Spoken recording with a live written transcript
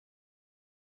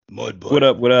Mud What butt.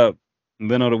 up? What up?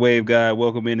 Leno the Wave Guy.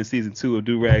 Welcome into season 2 of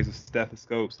Do Rags and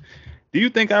Stethoscopes. Do you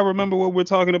think I remember what we're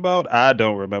talking about? I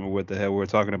don't remember what the hell we're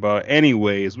talking about.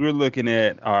 Anyways, we're looking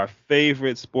at our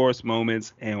favorite sports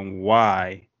moments and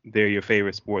why they're your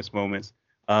favorite sports moments.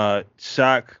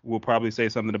 Shock will probably say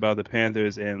something about the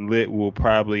Panthers, and Lit will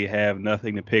probably have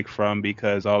nothing to pick from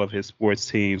because all of his sports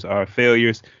teams are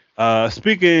failures.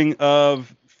 Speaking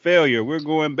of failure, we're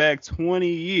going back 20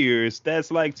 years.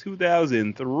 That's like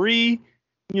 2003.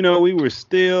 We were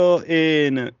still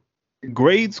in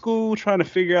grade school trying to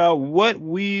figure out what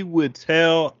we would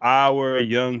tell our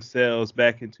young selves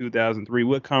back in 2003.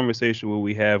 What conversation will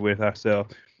we have with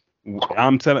ourselves?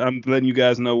 I'm letting you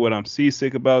guys know what I'm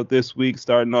seasick about this week,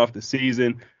 starting off the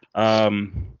season.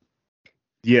 Um,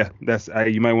 yeah,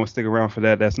 you might want to stick around for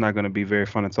that. That's not going to be very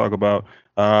fun to talk about.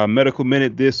 Medical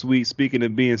minute this week. Speaking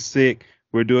of being sick,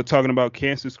 we're talking about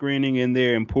cancer screening and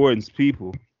their importance.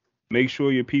 People, make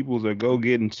sure your peoples are go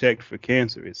getting checked for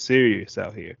cancer. It's serious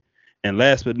out here. And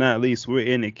last but not least, we're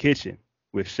in the kitchen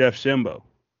with Chef Shimbo,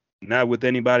 not with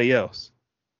anybody else.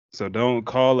 So don't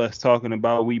call us talking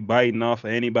about we biting off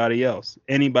of anybody else,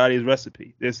 anybody's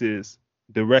recipe. This is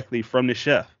directly from the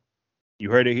chef. You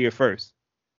heard it here first.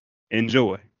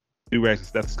 Enjoy. Do rags and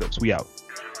stethoscopes. We out.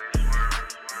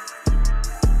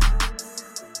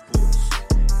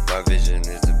 My vision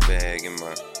is a bag in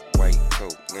my white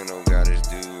coat. Leno got his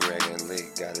do-rag and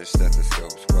Lick got his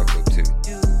stethoscopes. Welcome to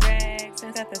Do-rags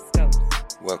and stethoscopes.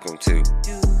 Welcome to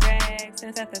Do-rags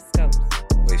and stethoscopes.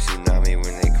 Wave tsunami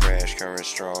when they crash, current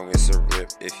strong, it's a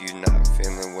rip. If you not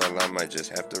feeling well, I might just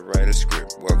have to write a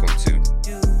script. Welcome to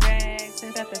Do-rags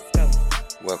and stethoscopes.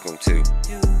 Welcome to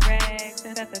Do-rags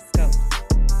and stethoscopes.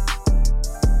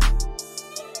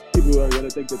 People are gonna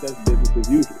think that that's business as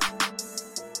usual.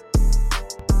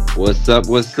 What's up?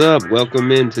 What's up?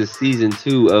 Welcome into season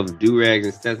 2 of Do-Rags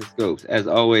and Stethoscopes. As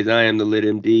always, I am the Lit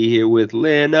MD here with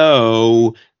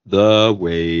Leno, the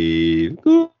Wave.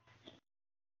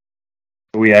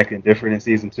 We acting different in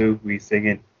season 2. We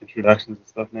singing introductions and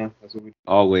stuff now. That's what we.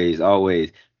 Always.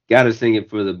 Gotta sing it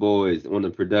for the boys on the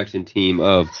production team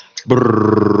of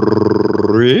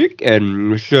Brick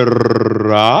and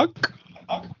Shrock.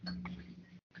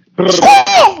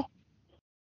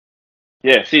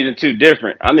 Yeah, season 2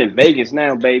 different. I'm in Vegas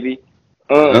now, baby.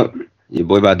 Your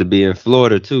boy about to be in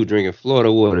Florida too, drinking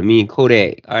Florida water. Me and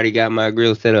Kodak already got my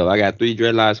grill set up. I got 3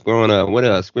 dreadlocks growing up. What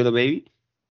else? Skrilla, baby?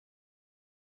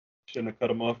 Shouldn't have cut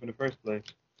them off in the first place.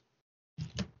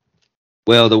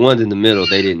 Well, the ones in the middle,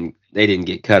 they didn't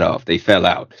get cut off. They fell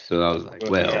out. So I was like,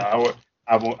 well. Yeah,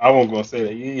 I won't gonna say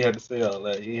that. You ain't have to say all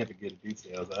that. You ain't have to get the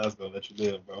details. I was gonna let you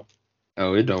live, bro.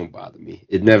 Oh, it don't bother me.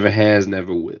 It never has,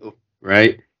 never will.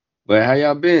 Right? But how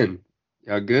y'all been?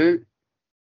 Y'all good?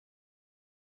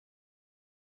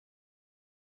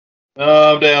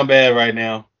 I'm down bad right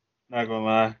now. Not gonna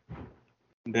lie.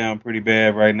 I'm down pretty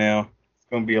bad right now. It's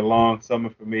gonna be a long summer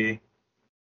for me.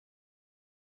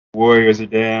 Warriors are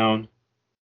down.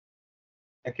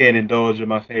 I can't indulge in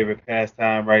my favorite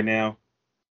pastime right now.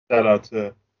 Shout out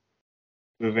to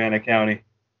Fluvanna County.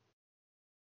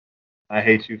 I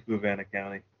hate you, Fluvanna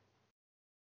County.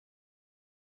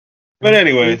 But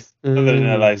anyways, other than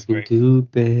that, life's great. Do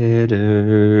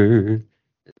better.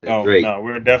 Oh Drake. no,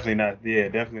 we're definitely not. Yeah,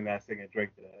 definitely not singing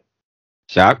Drake to that.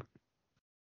 Shock?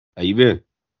 How you been?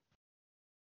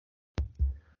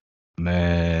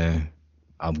 Man,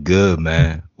 I'm good,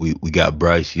 man. We got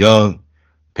Bryce Young.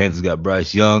 Panthers got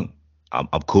Bryce Young. I'm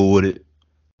cool with it.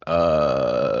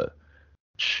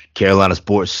 Carolina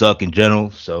sports suck in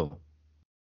general, so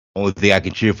only thing I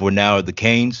can cheer for now are the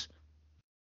Canes.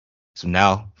 So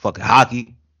now, fucking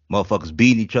hockey, motherfuckers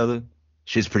beating each other.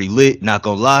 Shit's pretty lit. Not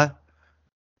gonna lie.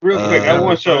 Real quick, I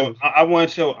want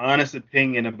Uh, your honest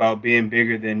opinion about being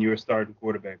bigger than your starting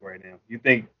quarterback right now. You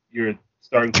think your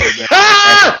starting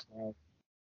quarterback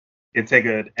can take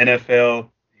an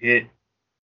NFL hit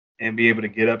and be able to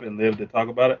get up and live to talk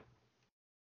about it?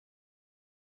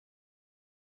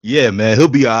 Yeah, man, he'll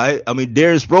be all right. I mean,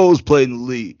 Darren Sproles played in the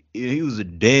league. He was a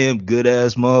damn good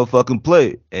ass motherfucking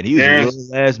player, and he was a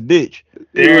little ass bitch.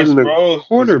 Darren wasn't a Sproles was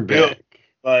quarterback. built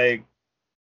like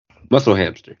Muscle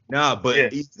hamster. Nah, but Yeah.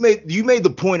 you made the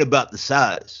point about the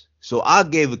size, so I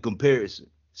gave a comparison.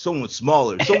 Someone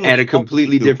smaller, someone At a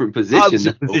completely different position.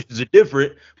 Obviously, positions are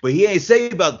different, but he ain't say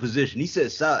about the position. He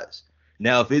said size.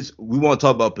 Now, if we want to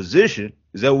talk about position,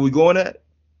 is that what we going at?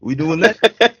 We doing that?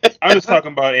 I'm just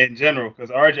talking about in general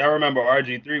because I remember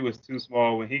RG3 was too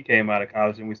small when he came out of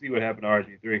college, and we see what happened to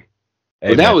RG3.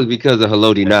 Well, that was because of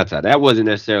Haloti Ngata. That wasn't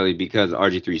necessarily because of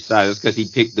RG3's size. It's because he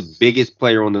picked the biggest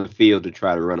player on the field to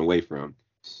try to run away from.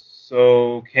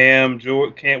 So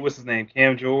what's his name?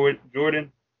 Cam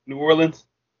Jordan? New Orleans.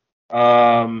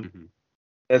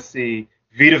 Let's see.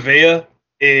 Vita Vea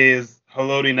is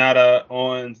Haloti Nada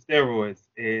on steroids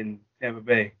in Tampa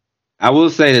Bay. I will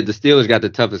say that the Steelers got the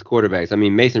toughest quarterbacks. I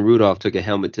mean, Mason Rudolph took a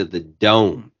helmet to the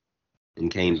dome and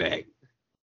came back.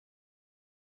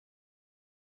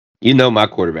 You know my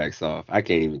quarterback's soft. I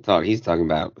can't even talk. He's thinking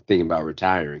about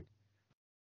retiring.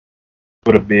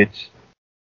 What a bitch.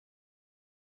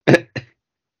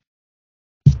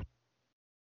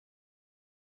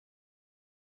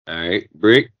 All right,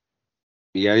 Brick.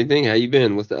 You got anything? How you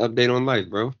been? What's the update on life,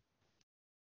 bro?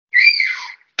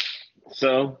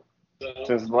 So,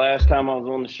 since the last time I was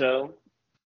on the show,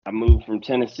 I moved from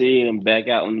Tennessee and back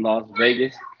out in Las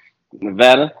Vegas,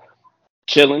 Nevada,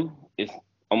 chilling. It's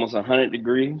almost 100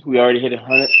 degrees. We already hit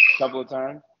 100 a couple of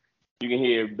times. You can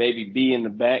hear Baby B in the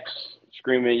back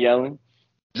screaming and yelling,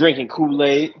 drinking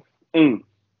Kool-Aid.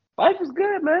 Life is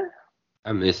good, man.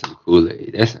 I miss some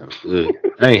Kool-Aid. That sounds good.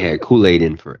 I ain't had Kool-Aid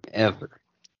in forever.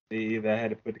 Me either. I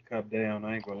had to put the cup down.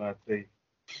 I ain't gonna lie to you.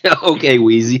 Okay,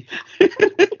 Wheezy.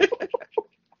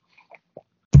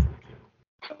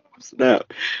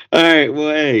 Snap. All right, well,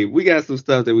 hey, we got some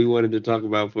stuff that we wanted to talk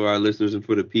about for our listeners and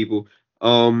for the people.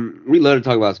 We love to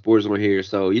talk about sports on here,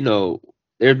 so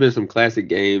there's been some classic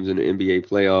games in the NBA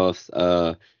playoffs,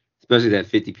 especially that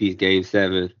 50-piece Game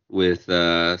 7 with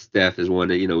Steph is one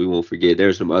that we won't forget.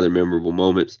 There's some other memorable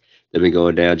moments that have been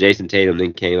going down. Jason Tatum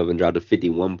then came up and dropped a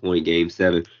 51-point Game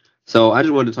 7. So I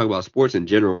just wanted to talk about sports in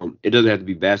general. It doesn't have to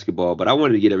be basketball, but I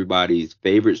wanted to get everybody's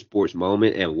favorite sports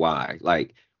moment and why.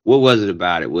 Like, what was it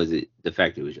about it? Was it the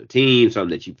fact it was your team,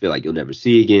 something that you feel like you'll never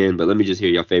see again? But let me just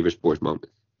hear your favorite sports moments.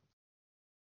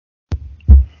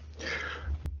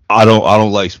 I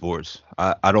don't like sports.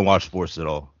 I don't watch sports at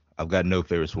all. I've got no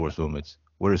favorite sports moments.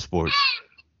 What are sports?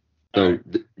 So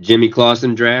the Jimmy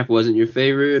Clausen draft wasn't your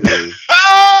favorite?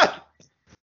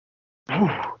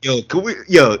 Or?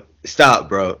 Yo, stop,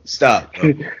 bro. Stop, bro.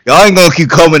 Y'all ain't gonna keep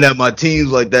coming at my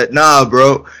teams like that. Nah,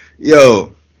 bro.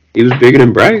 Yo. He was bigger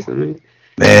than Bryce, I mean.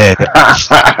 Man.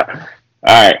 All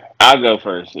right, I'll go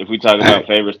first. If we talk about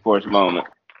favorite sports moment.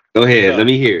 Go ahead, let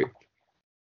me hear it.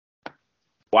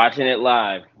 Watching it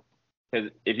live.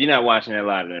 Because if you're not watching it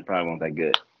live, then it probably won't that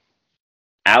good.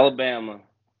 Alabama,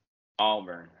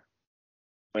 Auburn.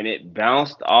 When it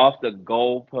bounced off the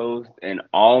goalpost and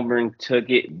Auburn took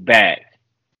it back.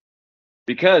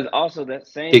 Because also that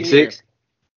same Kick year. 6?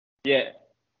 Yeah.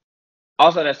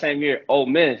 Also that same year, Ole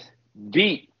Miss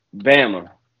beat Bama.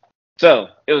 So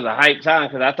it was a hype time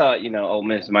because I thought, Ole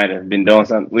Miss might have been doing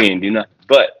something. We didn't do nothing.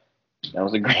 But that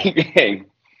was a great game.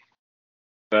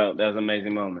 So that was an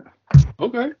amazing moment.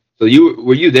 Okay. So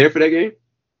were you there for that game?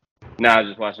 No, I was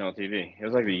just watching on TV. It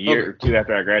was like a year or two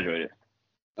after I graduated.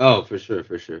 Oh, for sure.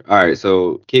 All right,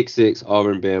 so kick 6,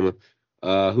 Auburn, Bama.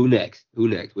 Who next?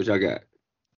 What y'all got?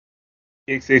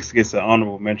 Kick 6 gets an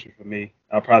honorable mention for me.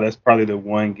 That's probably the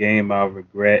one game I'll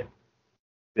regret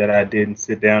that I didn't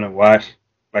sit down and watch.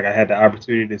 Like I had the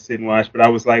opportunity to sit and watch, but I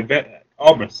was like,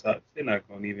 Auburn sucks. It's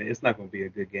not gonna be a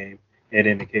good game. And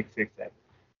then the kick 6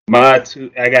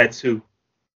 happened. I got two.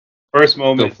 First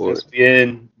moment since we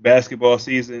in basketball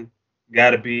season,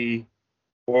 gotta be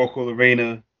Oracle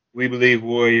Arena, We Believe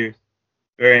Warriors,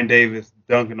 Baron Davis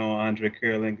dunking on Andre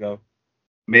Karolinko.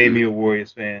 Made me a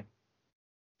Warriors fan.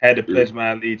 Had to pledge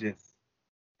my allegiance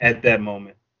at that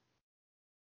moment.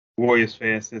 Warriors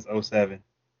fan since 07.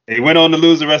 They went on to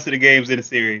lose the rest of the games in the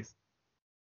series.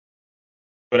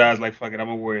 But I was like, fuck it, I'm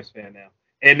a Warriors fan now.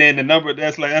 And then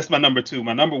that's my number 2.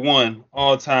 My number 1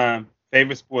 all-time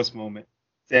favorite sports moment.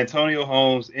 Santonio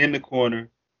Holmes in the corner.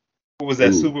 What was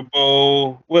that Super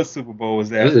Bowl? What Super Bowl was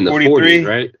that? It was in 43? The 40s,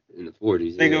 right? In the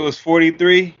 40s. I think it was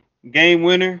 43. Game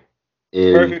winner.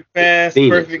 Perfect pass,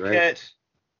 Phoenix, perfect right? catch.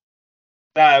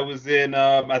 Nah, it was in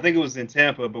I think it was in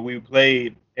Tampa, but we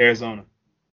played Arizona.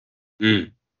 Yeah,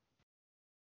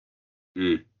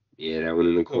 that one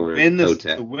in the corner.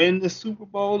 To win the Super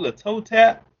Bowl, a toe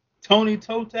tap, Tony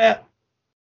toe tap.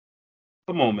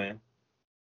 Come on, man.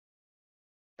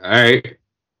 All right.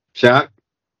 Shok?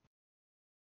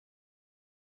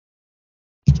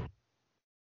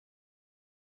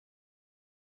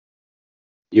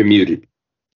 You're muted.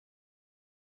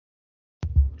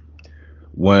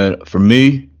 For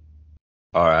me,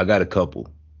 all right, I got a couple.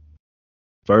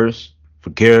 First,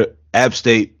 App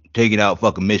State taking out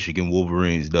fucking Michigan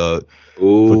Wolverines, dog.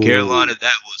 Ooh. For Carolina,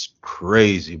 that was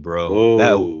crazy, bro.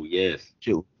 Oh, yes.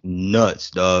 Shit was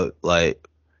nuts, dog. Like,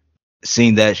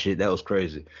 seeing that shit, that was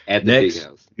crazy. At the big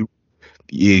house.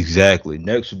 Yeah, exactly.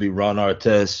 Next would be Ron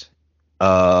Artest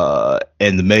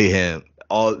and the Mayhem.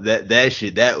 All that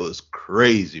shit, that was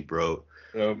crazy, bro.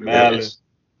 Malice.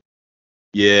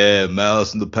 Yeah,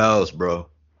 Malice in the Palace, bro.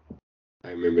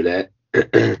 I remember that.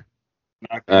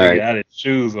 Knocked the All nigga right. out of his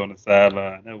shoes on the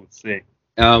sideline. That was sick.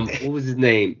 What was his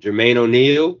name? Jermaine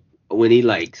O'Neal when he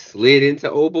like slid into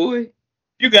old boy.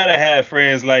 You gotta have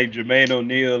friends like Jermaine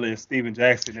O'Neal and Steven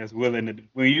Jackson that's willing to,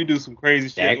 when you do some crazy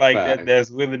shit Jack like that, five. that's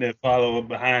willing to follow up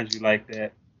behind you like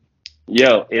that.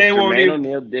 Yo, if They won't Jermaine even.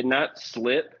 O'Neal did not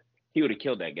slip, he would have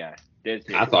killed that guy. That's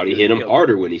I it. thought he He would hit have him killed him.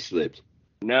 harder when he slipped.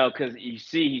 No, because you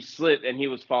see, he slipped and he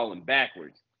was falling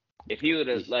backwards. If he would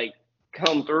have like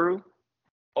come through,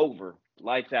 over,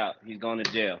 lights out, he's going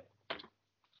to jail.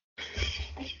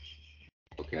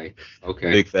 Okay.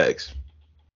 Okay. Big facts.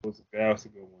 That was a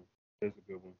good one. That's a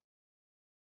good one.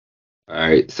 All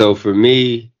right. So for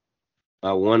me,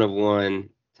 my one of one,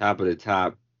 top of the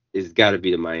top, is got to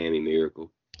be the Miami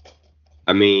Miracle.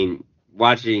 I mean,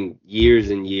 watching years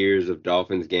and years of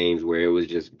Dolphins games where it was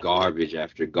just garbage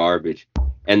after garbage,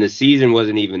 and the season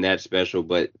wasn't even that special,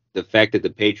 but the fact that the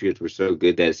Patriots were so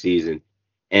good that season,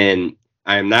 and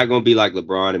I am not going to be like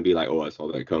LeBron and be like, oh, I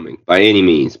saw that coming by any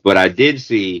means, but I did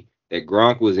see that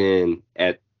Gronk was in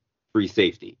at free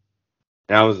safety.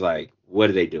 And I was like, what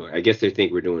are they doing? I guess they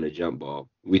think we're doing a jump ball.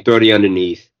 We throw the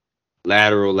underneath,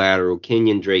 lateral.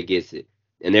 Kenyon Drake gets it.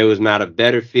 And there was not a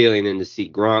better feeling than to see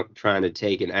Gronk trying to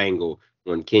take an angle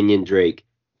on Kenyon Drake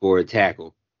for a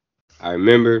tackle. I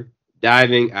remember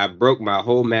diving. I broke my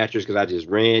whole mattress because I just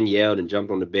ran, yelled, and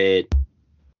jumped on the bed.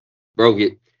 Broke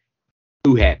it.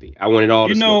 Too happy. I wanted all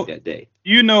You the smoke know, that day.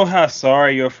 you know how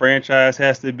sorry your franchise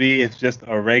has to be if just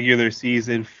a regular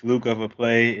season fluke of a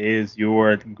play is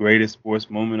your greatest sports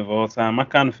moment of all time. I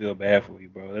kind of feel bad for you,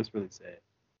 bro. That's really sad.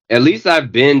 At least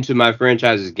I've been to my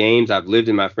franchise's games. I've lived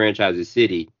in my franchise's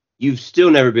city. You've still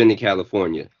never been to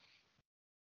California.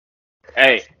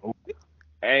 Hey,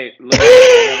 look.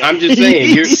 I'm just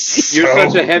saying, you're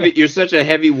such a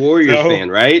heavy Warriors So, fan,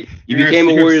 right? You became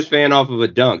a Warriors fan off of a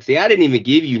dunk. See, I didn't even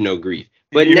give you no grief,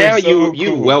 but You're now so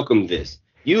you cool. welcome this.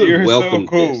 You have You're so welcomed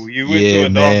cool. this. You went to Yeah, a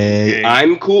Dolphins man. game.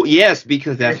 I'm cool. Yes,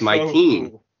 because You're that's my so team.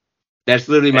 cool. That's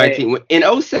literally my Hey. team. In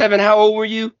 07, how old were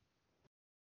you?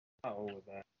 How old was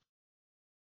I?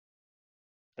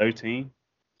 13?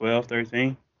 12,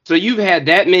 13? So you've had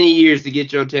that many years to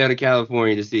get your tail to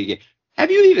California to see a game. Have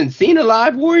you even seen a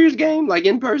live Warriors game, like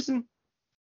in person?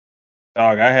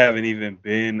 Dog, I haven't even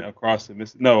been across the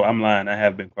Mississippi. No, I'm lying. I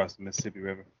have been across the Mississippi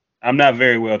River. I'm not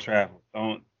very well traveled.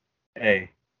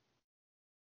 Hey.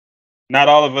 Not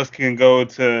all of us can go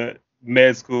to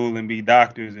med school and be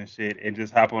doctors and shit and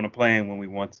just hop on a plane when we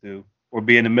want to, or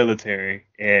be in the military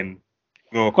and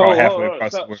go across halfway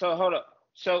across the world. So hold up.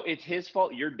 So it's his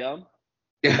fault you're dumb?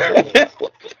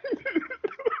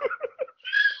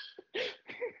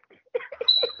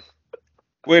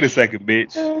 Wait a second,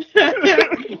 bitch.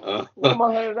 Where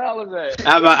my $100 at?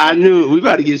 I knew we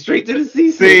about to get straight to the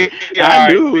See, Seasick. all I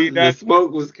right, knew see, the that's-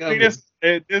 smoke was See, coming. this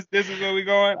is where we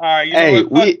going. All right, you Hey, know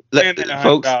what?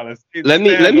 folks, let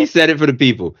me set it for the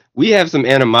people. We have some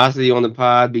animosity on the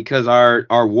pod because our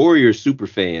Warriors super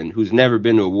fan who's never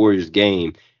been to a Warriors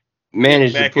game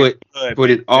managed to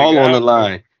put it all on the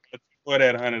line. For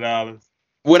that $100.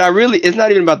 What I really, it's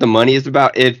not even about the money. It's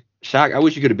about if Shok. I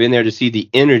wish you could have been there to see the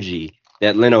energy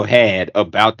that Leno had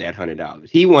about that $100.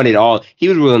 He wanted all. He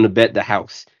was willing to bet the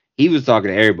house. He was talking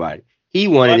to everybody. He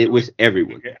wanted it with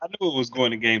everyone. I knew it was going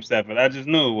to Game 7. I just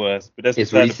knew it was, but that's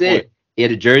It's what he beside the point. said. He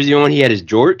had a jersey on. He had his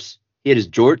jorts. He had his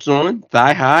jorts on,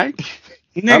 thigh high.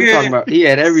 I'm talking about. He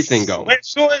had everything going. Wait,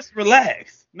 shorts,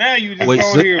 relax. Now you just Wait,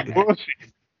 on so- here bullshit.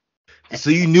 So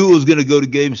you knew it was gonna go to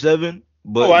Game 7,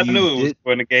 but Oh, I you knew it was did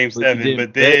going to Game but you 7, didn't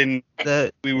but bet then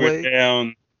that we were way?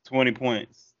 down 20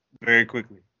 points very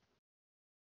quickly,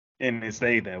 and it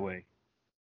stayed that way.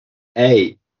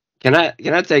 Hey, can I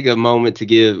take a moment to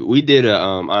give? We did a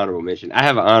honorable mention. I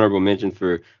have an honorable mention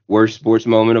for worst sports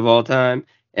moment of all time,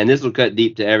 and this will cut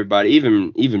deep to everybody.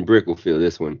 Even Brick will feel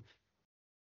this one.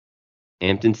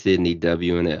 Hampton Sydney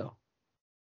W&L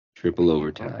triple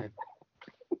overtime.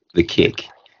 The kick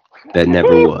that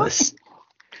never was.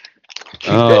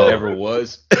 Kick that never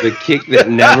was. The kick that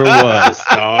never was,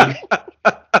 dog.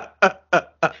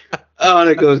 Oh,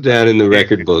 that goes down in the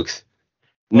record books.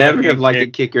 Never have liked a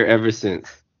kicker ever since.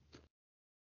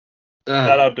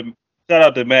 Shout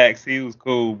out to Max. He was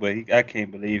cool, but I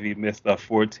can't believe he missed a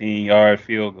 14-yard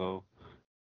field goal.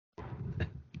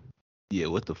 Yeah,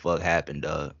 what the fuck happened,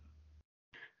 dog?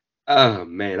 Oh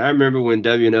man, I remember when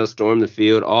W&L stormed the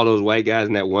field, all those white guys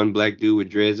and that one black dude with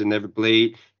dreads that never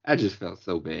played. I just felt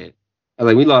so bad. I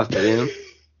was like, we lost to them.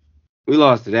 We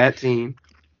lost to that team.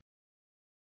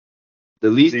 The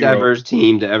least Zero. diverse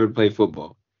team to ever play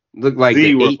football. Looked like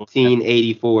Zero. the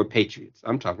 1884 Patriots.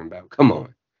 I'm talking about. Come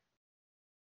on.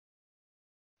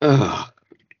 Oh,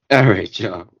 all right,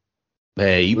 y'all.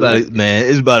 Man,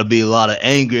 it's about to be a lot of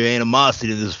anger,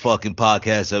 animosity in this fucking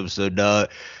podcast episode, dog.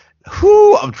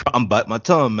 Whew, I'm biting my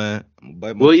tongue, man.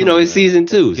 Well, you know, it's season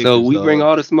 2, so Kickers, we bring dog.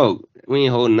 all the smoke. We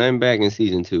ain't holding nothing back in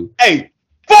season 2. Hey,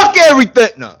 fuck everything.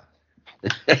 No.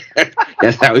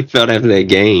 That's how we felt after that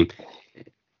game.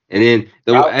 And then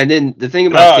the thing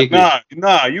about kickers,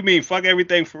 Nah. You mean fuck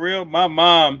everything for real? My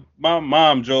mom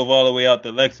drove all the way out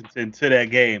to Lexington to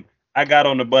that game. I got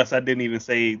on the bus. I didn't even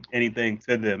say anything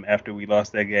to them after we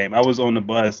lost that game. I was on the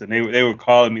bus and they were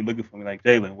calling me, looking for me, like,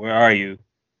 Jalen, where are you?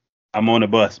 I'm on the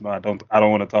bus, man. I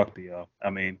don't want to talk to y'all. I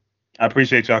mean, I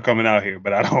appreciate y'all coming out here,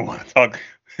 but I don't want to talk.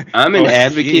 I'm an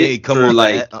advocate for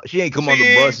she ain't come on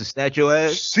the bus and snatch your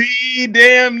ass. She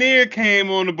damn near came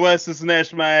on the bus and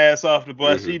snatched my ass off the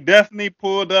bus. She definitely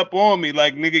pulled up on me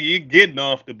like, nigga, you getting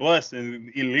off the bus and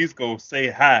at least go say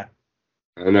hi.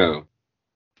 I know.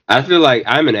 I feel like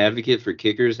I'm an advocate for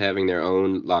kickers having their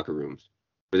own locker rooms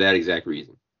for that exact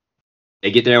reason.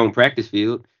 They get their own practice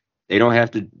field. They don't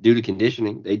have to do the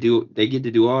conditioning. They get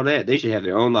to do all that. They should have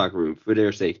their own locker room for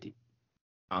their safety.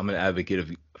 I'm an advocate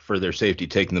for their safety,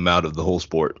 taking them out of the whole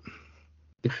sport.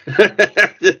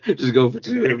 Just go for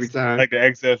 2 every time. Like the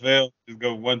XFL, just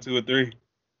go 1, 2, or 3.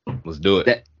 Let's do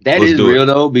it. That is real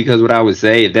though, because what I would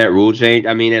say, if that rule change,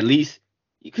 I mean, at least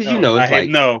because it's like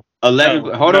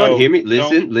 11. Hold on, hear me.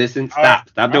 Listen.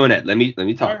 Stop doing that. Let me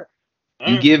talk. All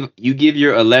right. You give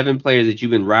your 11 players that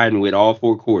you've been riding with all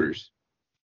 4 quarters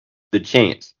the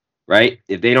chance, right?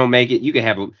 If they don't make it, you can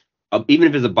have even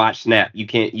if it's a botch snap, you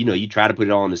can't, you try to put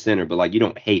it all in the center, but like you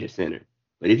don't hate a center.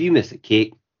 But if you miss a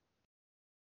kick,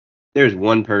 there's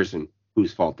one person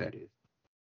whose fault that is.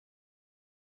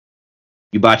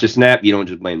 You botch a snap, you don't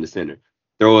just blame the center.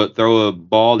 Throw a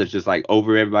ball that's just like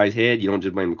over everybody's head, you don't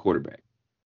just blame the quarterback.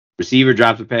 Receiver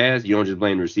drops a pass, you don't just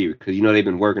blame the receiver because they've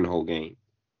been working the whole game.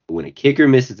 But when a kicker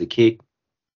misses a kick,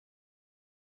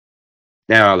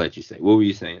 now I'll let you say. What were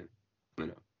you saying?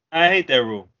 I hate that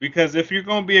rule because if you're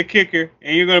going to be a kicker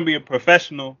and you're going to be a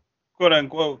professional, quote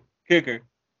unquote, kicker,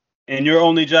 and your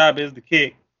only job is to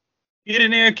kick, get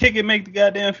in there and kick and make the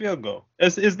goddamn field goal.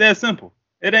 It's that simple.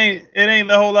 It ain't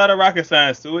a whole lot of rocket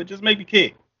science to it. Just make the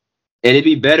kick. And it'd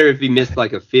be better if he missed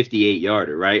like a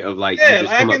 58-yarder, right? Of like you just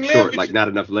come up short, like not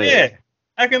enough legs. Yeah,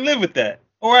 I can live with that.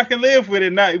 Or I can live with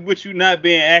it with you not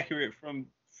being accurate from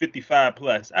 55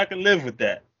 plus. I can live with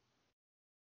that.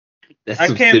 That's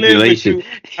some stipulation.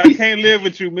 I can't live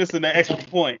with you missing the extra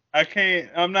point.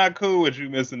 I'm not cool with you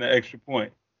missing the extra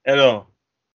point at all.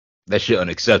 That shit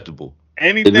unacceptable.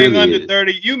 Anything really under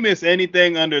 30, you miss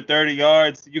anything under 30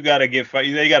 yards, you gotta get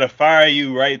fired. They gotta fire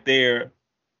you right there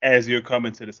as you're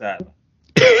coming to the sideline.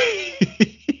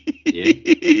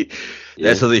 Yeah.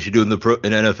 That's how they should do in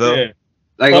NFL. Yeah.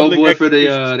 Like old boy for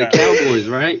the Cowboys,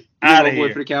 right? Old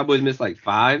boy for the Cowboys missed like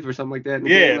 5 or something like that.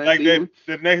 Like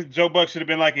the next Joe Buck should have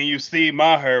been like, and you see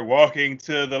Maher walking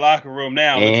to the locker room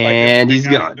now, and he's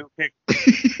gone.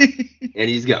 And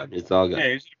he's gone. It's all gone. Yeah,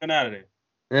 he should have been out of there.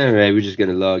 All right, we're just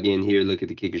gonna log in here, look at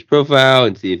the kicker's profile,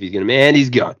 and see if he's gonna. And he's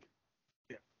gone.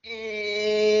 Yeah.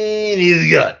 And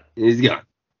he's gone. He's gone.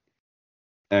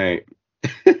 All right.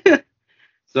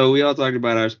 So we all talked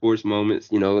about our sports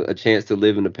moments. A chance to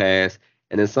live in the past.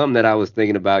 And then something that I was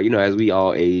thinking about, as we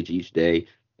all age each day,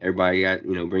 everybody got,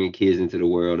 bringing kids into the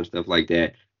world and stuff like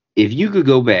that. If you could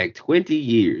go back 20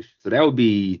 years, so that would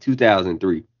be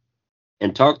 2003,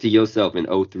 and talk to yourself in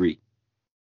 2003,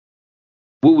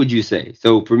 what would you say?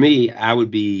 So for me, I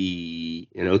would be,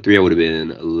 in 2003, I would have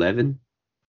been 11,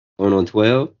 going on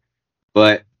 12.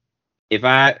 But if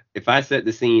I set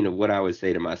the scene of what I would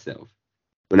say to myself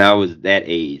when I was that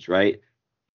age, right,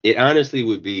 it honestly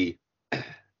would be,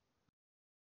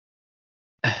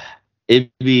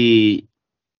 it'd be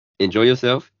enjoy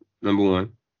yourself, number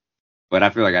one. But I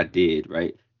feel like I did,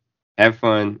 right? Have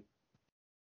fun.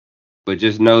 But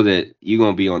just know that you're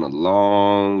going to be on a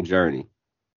long journey.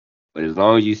 But as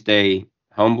long as you stay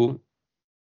humble,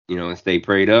 and stay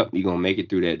prayed up, you're going to make it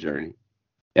through that journey.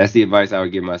 That's the advice I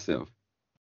would give myself.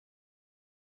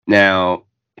 Now,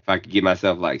 if I could give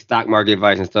myself like stock market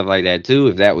advice and stuff like that too,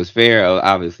 if that was fair,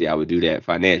 obviously I would do that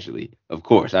financially. Of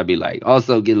course, I'd be like,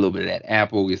 also get a little bit of that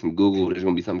Apple, get some Google. There's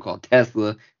going to be something called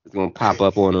Tesla. It's going to pop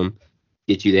up on them.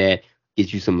 Get you that.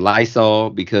 Get you some Lysol,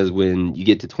 because when you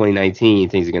get to 2019,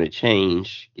 things are going to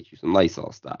change. Get you some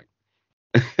Lysol stock.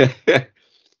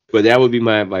 But that would be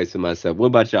my advice to myself. What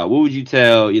about y'all? What would you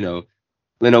tell, Leno,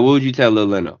 what would you tell little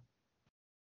Leno?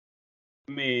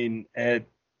 I mean, at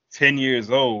 10 years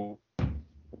old,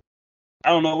 I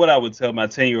don't know what I would tell my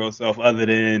 10-year-old self other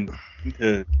than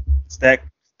to stack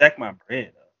my bread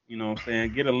up. You know what I'm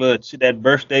saying? Get a little that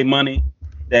birthday money,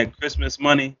 that Christmas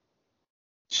money.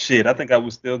 Shit, I think I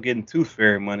was still getting tooth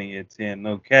fairy money at 10,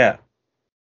 no cap.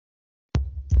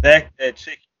 Stack that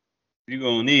chicken. You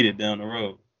gonna need it down the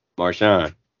road.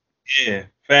 Marshawn. Yeah,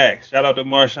 facts. Shout out to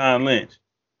Marshawn Lynch.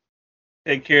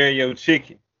 Take care of your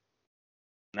chicken.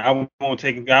 Now,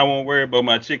 I won't worry about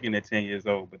my chicken at 10 years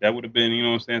old, but that would have been, you know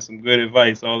what I'm saying, some good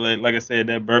advice. All that, like I said,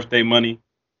 that birthday money,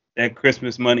 that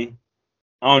Christmas money.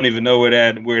 I don't even know where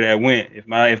that went. If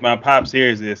my pops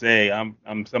hears this, hey, I'm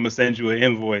gonna send you an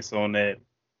invoice on that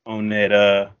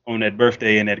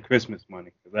birthday and that Christmas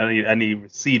money, because I need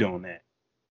receipt on that.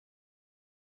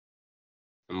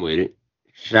 I'm with it.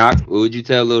 Shock. What would you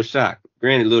tell Lil Shock?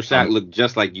 Granted, Lil Shock Um, look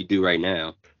just like you do right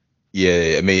now.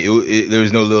 Yeah, I mean, there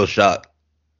was no little shock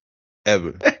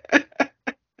ever,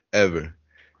 ever.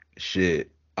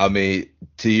 Shit. I mean,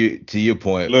 to your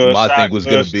point, Little my thing shock, was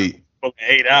little gonna shock. be, Fucking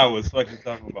 8 hours. What you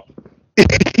talking about?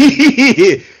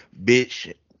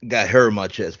 bitch, got hair in my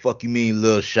chest. Fuck you mean,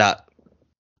 little shock?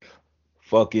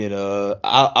 Fucking,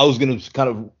 I was gonna kind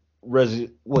of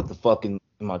what the fucking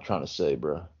am I trying to say,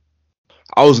 bro?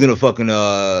 I was gonna fucking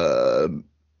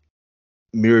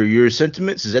mirror your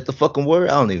sentiments. Is that the fucking word?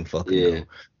 I don't even fucking Yeah. know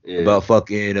Yeah. about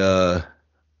fucking.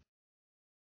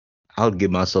 I'll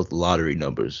give myself the lottery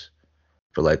numbers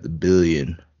for like the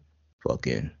billion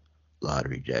fucking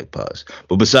lottery jackpots.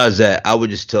 But besides that, I would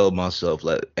just tell myself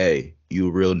like, hey, you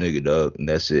a real nigga, dog, and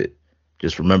that's it.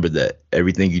 Just remember that.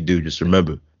 Everything you do, just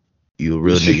remember you a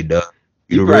real nigga, dog.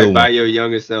 You You the probably real buy one. your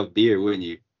younger self beer, wouldn't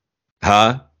you?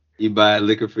 Huh? You buy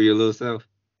liquor for your little self.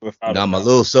 Without Now a my doubt.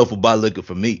 little self will buy liquor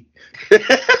for me.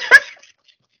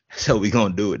 So we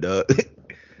gonna do it, dog.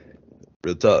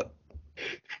 Real talk.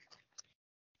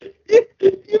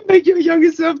 You make your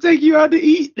younger self take you out to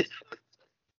eat.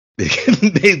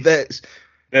 Big facts.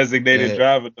 Designated Man,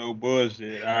 driver, no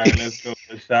bullshit. All right, let's go.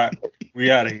 Let's shot. We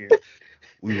out of here.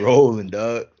 we rolling,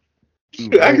 dog. We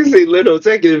I can rolling. see Leno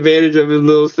taking advantage of his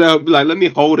little self. Be like, let me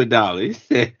hold $1. He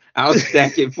said, I'll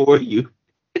stack it for you.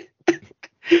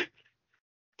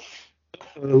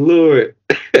 Oh, Lord.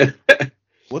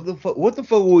 What the fuck? What the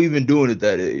fuck were we even doing at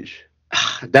that age?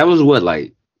 That was what,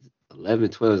 like 11,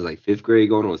 12, was like 5th grade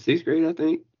going on 6th grade, I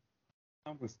think.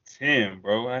 I was 10,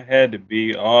 bro. I had to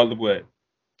be all the way.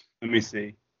 Let me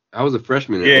see. I was a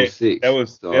freshman Yeah, in 06. that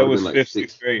was so I would've been like 5th, 6th.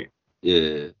 6th grade.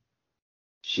 Yeah.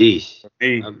 Sheesh. For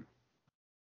me,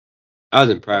 I was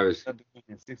in what private. was I doing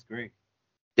in 6th grade?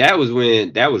 That was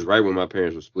right when my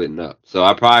parents were splitting up. So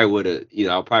I probably would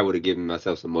have given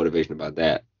myself some motivation about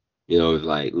that. It was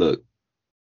like, look,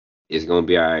 it's gonna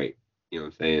be all right. You know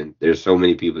what I'm saying? There's so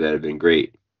many people that have been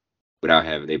great without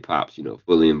having their pops,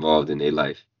 fully involved in their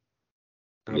life.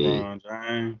 I mean, LeBron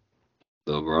James.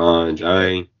 LeBron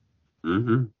James.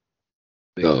 Mm-hmm.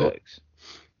 Big So facts.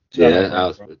 Shout yeah, out, that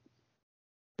was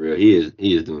bro. real. He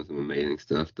is doing some amazing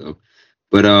stuff though.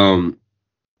 But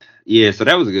yeah, so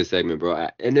that was a good segment, bro.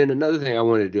 And then another thing I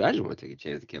wanted to do, I just want to take a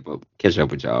chance to catch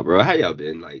up with y'all, bro. How y'all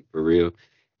been? Like, for real?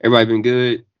 Everybody been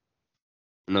good?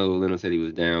 I know Leno said he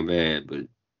was down bad, but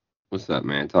what's up,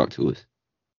 man? Talk to us.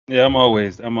 Yeah, I'm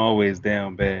always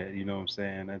down bad. You know what I'm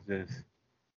saying?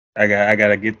 I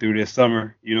gotta get through this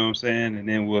summer. You know what I'm saying? And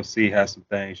then we'll see how some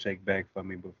things shake back for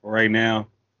me. But for right now,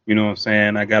 you know what I'm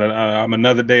saying? I'm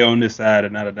another day on this side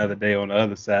and not another day on the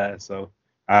other side. So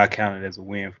I count it as a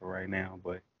win for right now.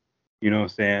 But you know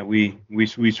what I'm saying?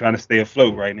 We trying to stay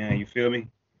afloat right now. You feel me?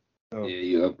 So Yeah,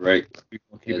 you up right? we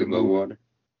gonna keep Head it above moving. water.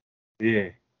 Yeah.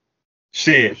 For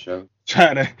Shit. sure.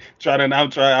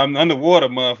 I'm underwater,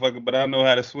 motherfucker, but I know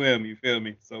how to swim. You feel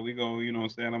me? So we gonna, you know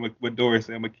what I'm saying? What Doris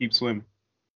said, I'm gonna keep swimming.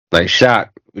 Like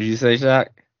Shock. Would you say Shock?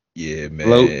 Yeah,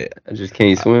 Float? man. I just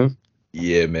can't swim.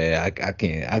 Yeah, man. I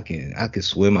can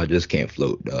swim. I just can't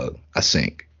float, dog. I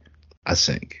sink.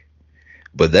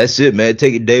 But that's it, man.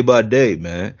 Take it day by day,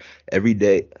 man. Every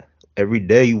day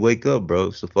you wake up, bro.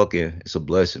 It's a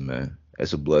blessing, man.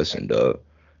 That's a blessing, dog.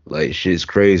 Like shit's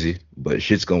crazy, but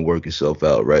shit's gonna work itself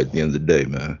out right at the end of the day,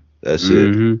 man. That's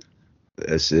it. Mm-hmm.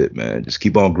 That's it, man. Just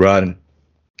keep on grinding.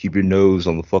 Keep your nose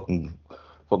on the fucking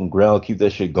ground. Keep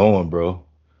that shit going, bro.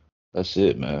 That's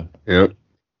it, man. Yep.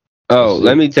 Oh, That's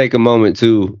let it. me take a moment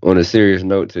too, on a serious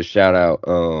note, to shout out.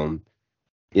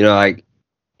 Like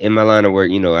in my line of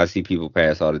work, I see people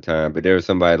pass all the time, but there was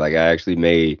somebody like I actually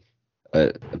made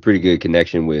a pretty good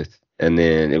connection with, and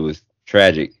then it was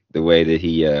tragic the way that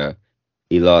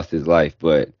he lost his life,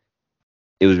 but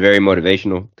it was very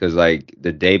motivational because like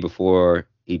the day before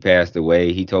he passed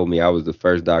away, he told me I was the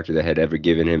first doctor that had ever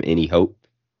given him any hope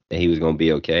that he was going to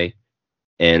be okay.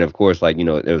 And of course, like,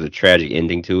 there was a tragic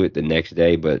ending to it the next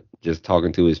day, but just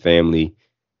talking to his family,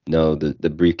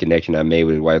 the brief connection I made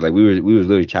with his wife, like we was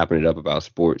literally chopping it up about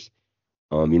sports.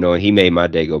 And he made my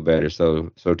day go better.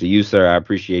 So to you, sir, I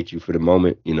appreciate you for the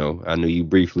moment. I knew you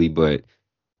briefly, but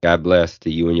God bless to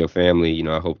you and your family.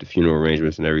 I hope the funeral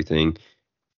arrangements and everything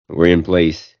were in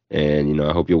place, and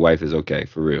I hope your wife is okay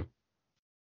for real.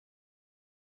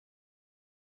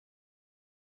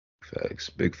 Facts,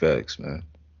 big facts, man.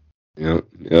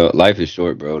 Life is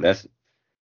short, bro.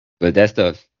 But that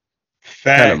stuff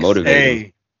kind of Facts. motivating.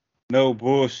 Hey, no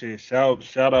bullshit. Shout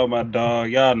out my dog.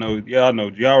 Y'all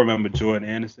remember Jordan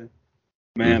Anderson?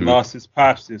 Man, Mhm. lost his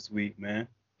pops this week, man.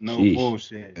 No Sheesh.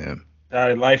 bullshit. Yeah.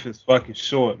 Life is fucking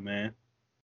short, man.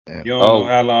 Yeah. You don't know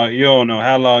how long. You don't know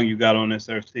how long you got on this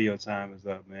earth till your time is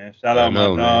up, man. Shout I out my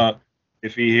know, man. dog.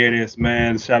 If you hear this,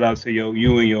 man, shout out to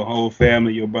you and your whole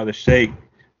family, your brother Shake,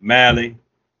 Mally.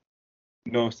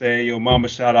 You know what I'm saying? Your mama,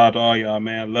 shout out to all y'all,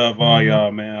 man. Love all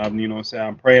y'all, man. You know what I'm saying?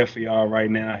 I'm praying for y'all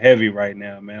right now, heavy right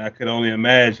now, man. I could only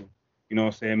imagine. You know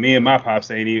what I'm saying? Me and my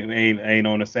pops ain't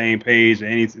on the same page,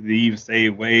 ain't even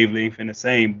same wavelength in the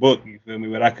same book, you feel me?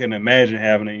 But I couldn't imagine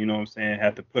having it, you know what I'm saying,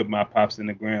 have to put my pops in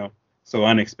the ground so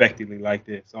unexpectedly like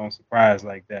this, so on surprise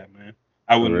like that, man.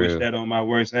 I wouldn't wish that on my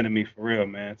worst enemy for real,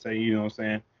 man. So you know what I'm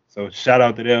saying? So shout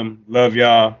out to them. Love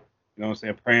y'all. You know what I'm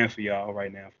saying? Praying for y'all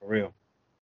right now, for real.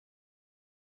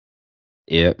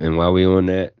 Yep, and while we on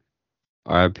that,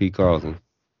 R.I.P. Carlton.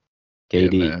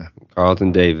 KD, man.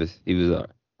 Carlton Davis. He was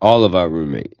all of our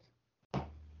roommates.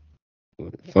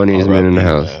 Funniest man in the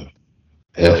R.I.P., house. man.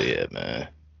 Hell yeah, man.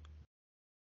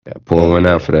 Got pour one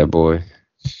out for that boy.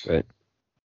 But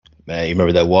man, you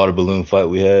remember that water balloon fight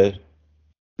we had?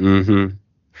 Mm-hmm.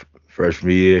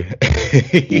 Freshman year.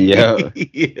 Yeah.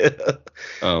 Yeah.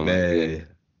 Oh my man. goodness.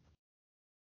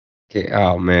 Okay.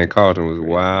 Oh man, Carlton was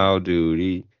wild,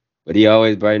 dude. But he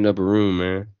always brightened up a room,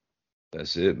 man.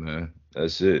 That's it, man.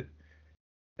 That's it,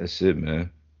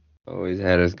 man. Always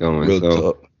had us going. Real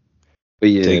talk. But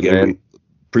yeah, man.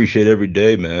 Appreciate every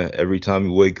day, man. Every time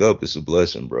you wake up, it's a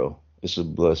blessing, bro. It's a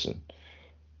blessing.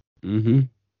 Mm-hmm.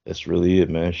 That's really it,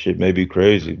 man. Shit may be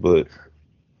crazy, but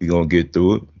we gonna get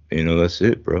through it. That's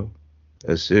it, bro.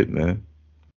 That's it, man.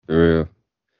 For real.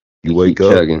 You wake keep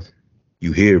up, chugging.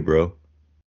 you here, bro.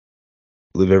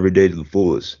 Live every day to the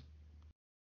fullest.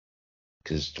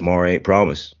 Cause tomorrow ain't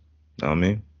promised. Know what I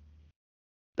mean?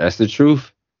 That's the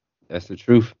truth. That's the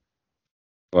truth.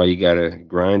 Why you gotta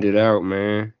grind it out,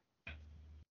 man.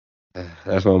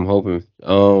 That's what I'm hoping.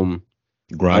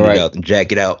 Grind it out and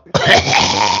jack it out.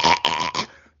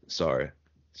 Sorry.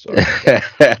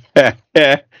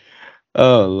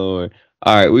 Oh Lord.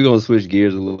 All right, we're gonna switch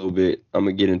gears a little bit. I'm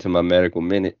gonna get into my medical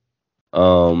minute.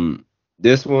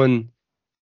 This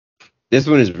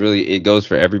one is really, it goes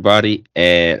for everybody,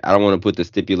 and I don't want to put the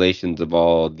stipulations of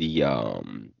all the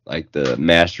like the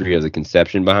mastery of the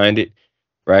conception behind it,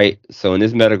 right? So in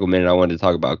this medical minute, I wanted to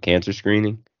talk about cancer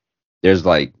screening. There's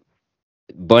like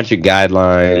a bunch of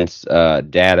guidelines,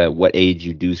 data, what age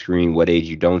you do screen, what age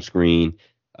you don't screen.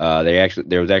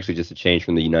 There was actually just a change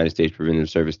from the United States Preventive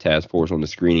Service Task Force on the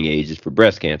screening ages for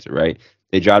breast cancer, right?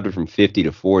 They dropped it from 50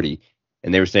 to 40,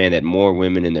 and they were saying that more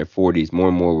women in their 40s, more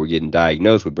and more were getting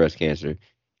diagnosed with breast cancer.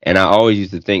 And I always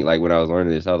used to think, like when I was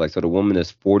learning this, I was like, so the woman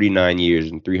that's 49 years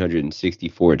and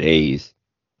 364 days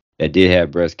that did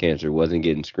have breast cancer wasn't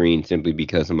getting screened simply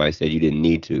because somebody said you didn't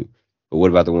need to. But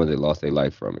what about the ones that lost their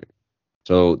life from it?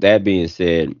 So that being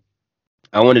said,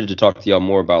 I wanted to talk to y'all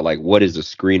more about like what is a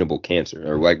screenable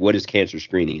cancer, or like what is cancer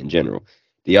screening in general.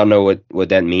 Do y'all know what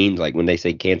that means? Like when they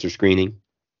say cancer screening?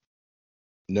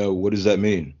 No, what does that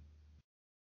mean?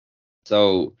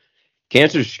 So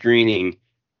cancer screening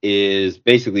is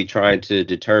basically trying to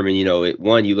determine,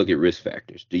 one, you look at risk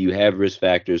factors. Do you have risk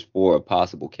factors for a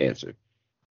possible cancer?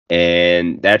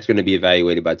 And that's going to be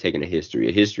evaluated by taking a history.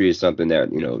 A history is something that,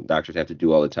 doctors have to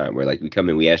do all the time, where like we come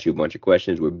in, we ask you a bunch of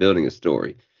questions, we're building a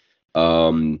story.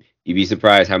 You'd be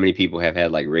surprised how many people have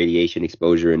had like radiation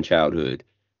exposure in childhood.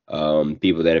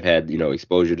 People that have had,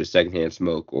 exposure to secondhand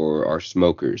smoke or are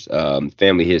smokers.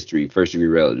 Family history, first degree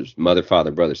relatives, mother,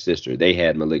 father, brother, sister, they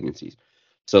had malignancies.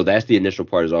 So that's the initial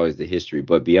part, is always the history.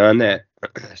 But beyond that,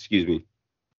 excuse me,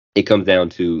 it comes down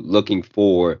to looking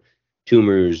for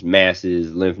tumors,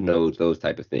 masses, lymph nodes, those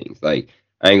type of things. Like,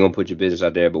 I ain't gonna put your business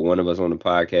out there, but one of us on the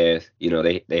podcast,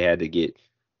 they had to get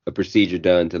a procedure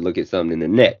done to look at something in the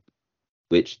neck,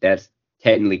 which that's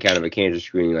technically kind of a cancer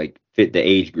screening, like fit the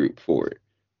age group for it.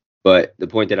 But the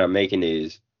point that I'm making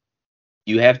is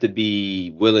you have to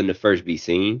be willing to first be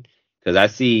seen. Because I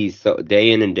see, so day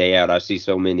in and day out, I see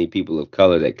so many people of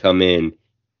color that come in,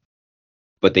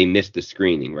 but they miss the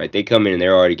screening, right? They come in and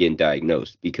they're already getting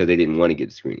diagnosed because they didn't want to get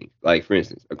the screening. Like, for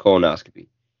instance, a colonoscopy.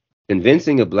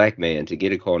 Convincing a black man to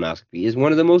get a colonoscopy is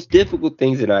one of the most difficult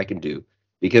things that I can do,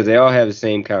 because they all have the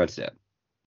same concept.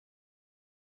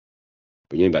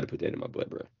 But you ain't about to put that in my butt,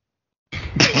 bro.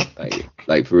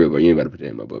 like for real, bro. You ain't about to put that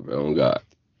in my butt, bro. Oh God.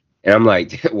 And I'm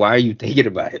like, why are you thinking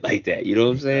about it like that? You know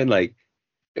what I'm saying? Like,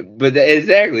 but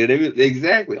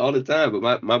exactly all the time.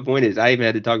 But my point is, I even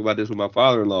had to talk about this with my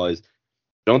father-in-law. Is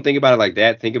don't think about it like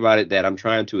that. Think about it that I'm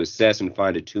trying to assess and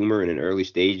find a tumor in an early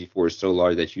stage before it's so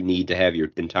large that you need to have your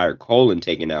entire colon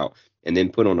taken out and then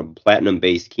put on a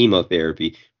platinum-based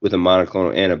chemotherapy with a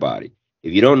monoclonal antibody.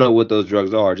 If you don't know what those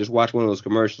drugs are, just watch one of those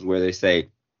commercials where they say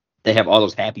they have all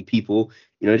those happy people,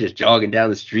 just jogging down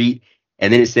the street,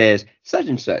 and then it says such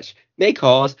and such may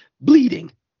cause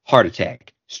bleeding, heart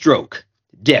attack, stroke,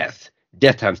 death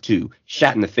times 2,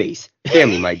 shot in the face,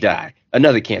 family might die,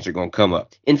 another cancer gonna come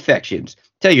up, infections.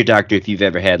 Tell your doctor if you've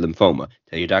ever had lymphoma.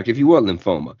 Tell your doctor if you want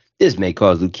lymphoma. This may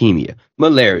cause leukemia,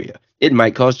 malaria. It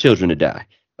might cause children to die.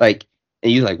 And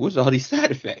you're like, what's all these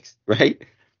side effects, right?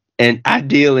 And I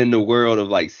deal in the world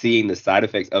of seeing the side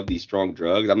effects of these strong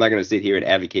drugs. I'm not gonna sit here and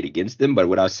advocate against them, but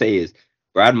what I'll say is,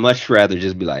 bro, I'd much rather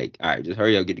just be like, all right, just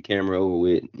hurry up, get the camera over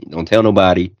with. Don't tell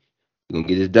nobody. We're gonna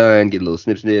get this done. Get a little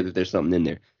snip if there's something in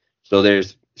there. So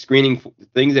there's screening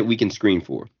things that we can screen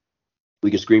for. We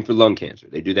can screen for lung cancer.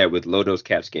 They do that with low-dose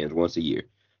CAT scans once a year.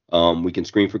 We can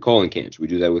screen for colon cancer. We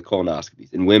do that with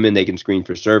colonoscopies. In women, they can screen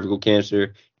for cervical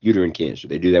cancer, uterine cancer.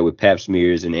 They do that with pap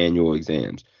smears and annual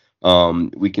exams.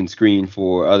 We can screen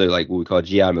for other, what we call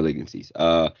GI malignancies.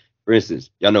 For instance,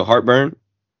 y'all know heartburn?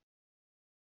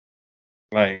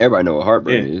 Everybody know what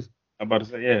heartburn is. I'm about to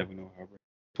say, yeah, we know heartburn.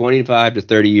 25 to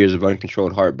 30 years of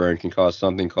uncontrolled heartburn can cause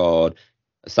something called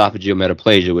esophageal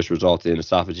metaplasia, which results in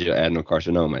esophageal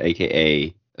adenocarcinoma,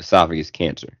 aka esophagus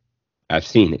cancer. I've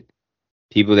seen it.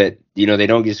 People that they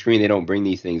don't get screened, they don't bring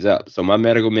these things up. So my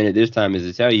medical minute this time is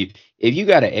to tell you, if you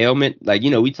got an ailment,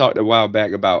 we talked a while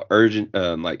back about urgent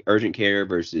care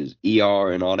versus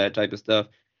ER and all that type of stuff.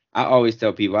 I always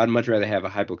tell people I'd much rather have a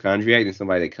hypochondriac than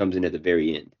somebody that comes in at the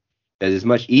very end. Because it's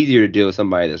much easier to deal with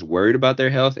somebody that's worried about their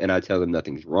health and I tell them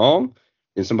nothing's wrong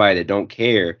than somebody that don't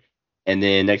care. And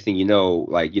then next thing you know,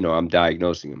 I'm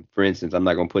diagnosing them. For instance, I'm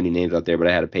not going to put any names out there, but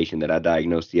I had a patient that I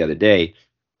diagnosed the other day.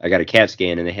 I got a CAT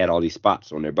scan and they had all these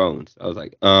spots on their bones. I was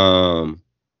like,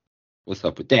 what's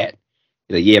up with that?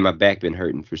 He's like, yeah, my back been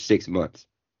hurting for 6 months.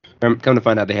 Come to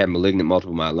find out they had malignant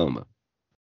multiple myeloma.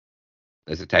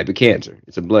 That's a type of cancer.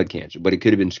 It's a blood cancer, but it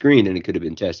could have been screened and it could have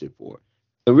been tested for.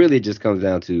 So really it just comes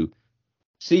down to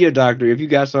see your doctor. If you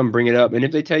got something, bring it up. And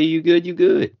if they tell you you good, you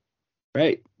good.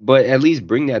 Right? But at least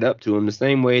bring that up to them the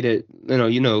same way that,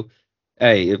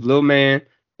 hey,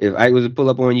 if I was to pull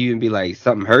up on you and be like,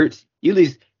 something hurts, you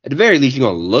at the very least, you're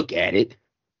going to look at it.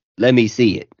 Let me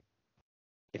see it.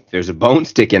 If there's a bone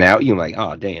sticking out, you're like,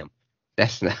 oh, damn.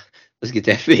 That's not, let's get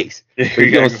that fixed. But if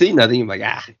you don't see nothing, you're like,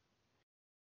 ah.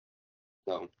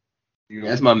 So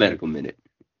that's my medical minute.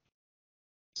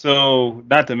 So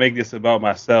not to make this about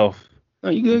myself. No,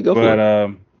 you good. Go for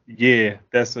it. Yeah,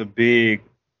 that's a big.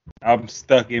 I'm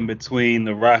stuck in between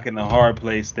the rock and the hard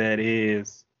place that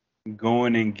is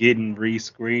going and getting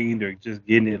rescreened or just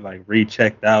getting it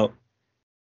rechecked out,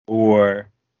 or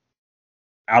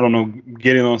I don't know,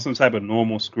 getting on some type of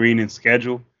normal screening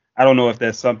schedule. I don't know if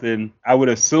that's something. I would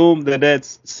assume that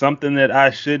that's something that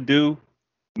I should do,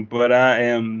 but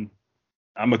I'm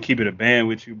gonna keep it a band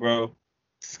with you, bro.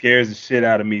 Scares the shit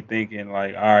out of me thinking all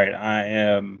right, I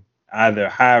am either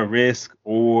high risk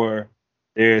or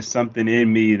there's something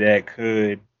in me that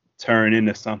could turn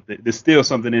into something. There's still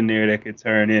something in there that could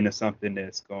turn into something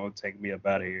that's going to take me up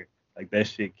out of here. That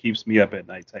shit keeps me up at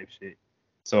night type shit.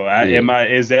 So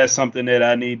is that something that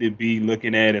I need to be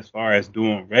looking at as far as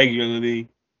doing regularly?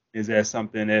 Is that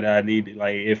something that I need to,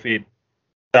 if it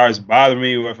starts bothering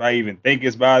me or if I even think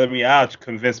it's bothering me, I'll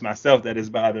convince myself that it's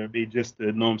bothering me just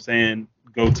to, know what I'm saying,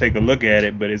 go take a look at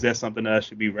it. But is that something that I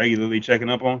should be regularly checking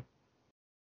up on?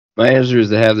 My answer is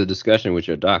to have the discussion with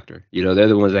your doctor. They're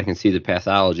the ones that can see the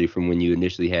pathology from when you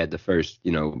initially had the first,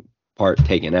 part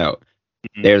taken out.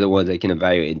 Mm-hmm. They're the ones that can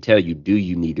evaluate and tell you, do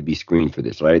you need to be screened for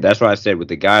this, right? That's why I said with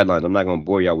the guidelines, I'm not going to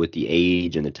bore y'all with the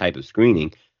age and the type of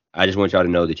screening. I just want y'all to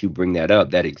know that you bring that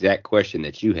up, that exact question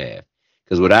that you have.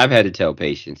 Because what I've had to tell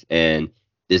patients, and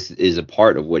this is a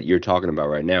part of what you're talking about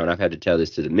right now, and I've had to tell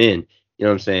this to the men, you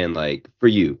know what I'm saying? For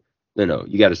you,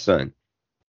 you got a son.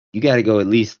 You got to go at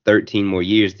least 13 more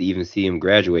years to even see him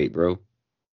graduate, bro.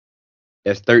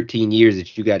 That's 13 years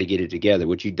that you got to get it together.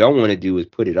 What you don't want to do is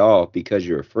put it off because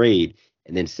you're afraid.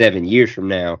 And then 7 years from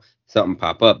now, something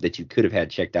pop up that you could have had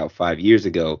checked out 5 years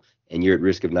ago, and you're at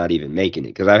risk of not even making it.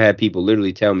 Because I've had people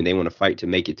literally tell me they want to fight to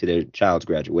make it to their child's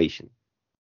graduation.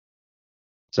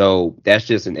 So that's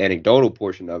just an anecdotal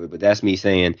portion of it. But that's me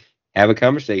saying, have a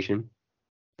conversation,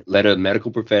 let a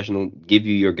medical professional give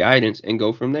you your guidance, and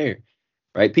go from there.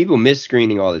 right? People miss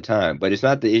screening all the time, but it's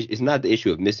not the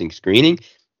issue of missing screening.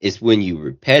 It's when you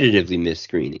repetitively miss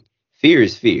screening. Fear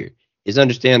is fear. It's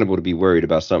understandable to be worried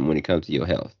about something when it comes to your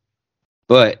health,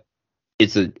 but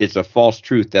it's a false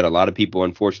truth that a lot of people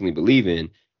unfortunately believe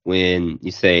in when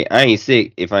you say I ain't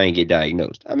sick if I ain't get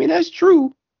diagnosed. I mean, that's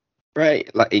true, right?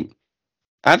 Like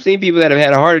I've seen people that have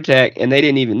had a heart attack and they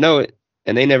didn't even know it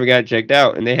and they never got checked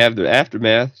out and they have the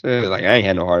aftermath. So they're like, I ain't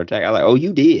had no heart attack. I'm like, oh,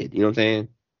 you did. You know what I'm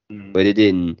saying? But it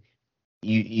didn't.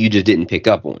 You just didn't pick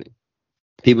up on it.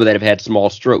 People that have had small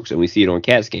strokes and we see it on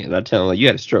CAT scans. I tell them like, you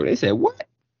had a stroke. They said, what?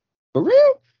 For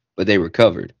real? But they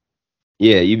recovered.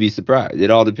 Yeah, you'd be surprised.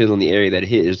 It all depends on the area that it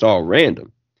hit. It's all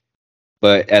random.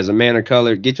 But as a man of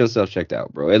color, get yourself checked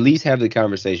out, bro. At least have the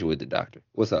conversation with the doctor.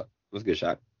 What's up? What's good,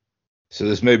 Shok? So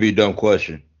this may be a dumb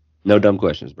question. No dumb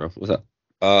questions, bro. What's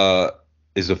up?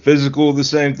 Is a physical the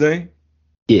same thing?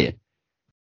 Yeah.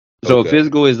 So Okay.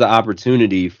 physical is the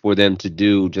opportunity for them to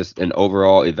do just an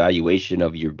overall evaluation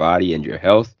of your body and your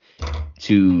health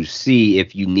to see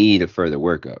if you need a further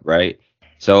workup, right?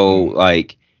 So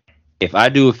like if I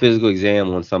do a physical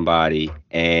exam on somebody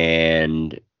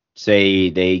and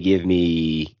say they give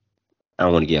me, I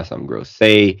don't want to get something gross.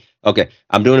 Say, okay,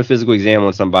 I'm doing a physical exam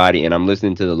on somebody and I'm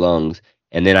listening to the lungs,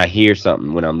 and then I hear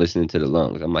something when I'm listening to the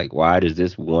lungs. I'm like, why does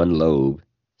this one lobe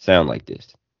sound like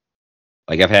this?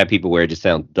 Like I've had people where it just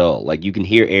sounds dull. Like you can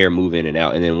hear air move in and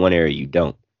out, and then one area you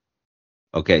don't.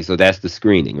 Okay, so that's the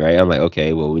screening, right? I'm like,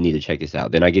 okay, well, we need to check this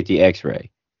out. Then I get the X-ray.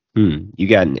 You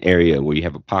got an area where you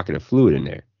have a pocket of fluid in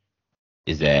there.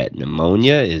 Is that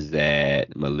pneumonia? Is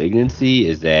that malignancy?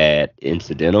 Is that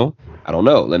incidental? I don't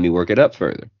know. Let me work it up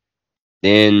further.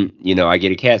 Then, I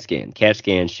get a CAT scan. CAT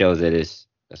scan shows that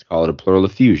let's call it a pleural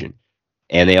effusion.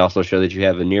 And they also show that you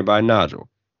have a nearby nodule.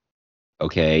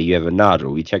 Okay, you have a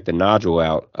nodule. We check the nodule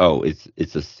out. Oh,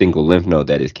 it's a single lymph node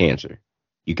that is cancer.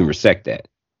 You can resect that.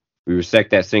 We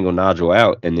resect that single nodule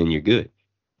out, and then you're good,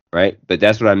 right? But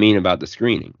that's what I mean about the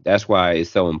screening. That's why it's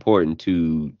so important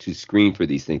to screen for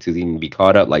these things, because you can be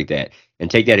caught up like that and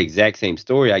take that exact same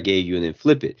story I gave you and then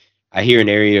flip it. I hear an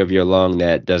area of your lung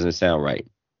that doesn't sound right.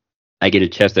 I get a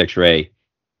chest X-ray.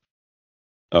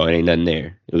 Oh, it ain't nothing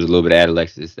there. It was a little bit of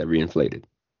atelectasis that reinflated.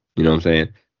 You know what I'm saying?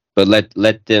 But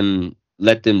let them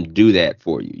do that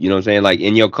for you. You know what I'm saying? Like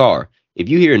in your car, if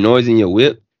you hear a noise in your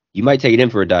whip, you might take it in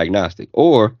for a diagnostic,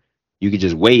 or you could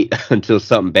just wait until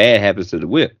something bad happens to the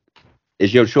whip.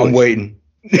 It's your choice. I'm waiting.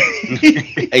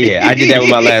 Yeah, I did that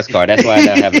with my last car. That's why I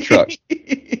now have a truck.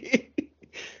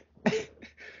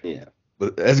 Yeah,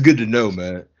 But that's good to know,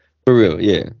 man. for real.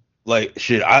 Yeah. Like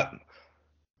shit,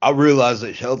 I realize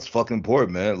that health's fucking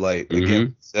important, man. Like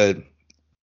again, said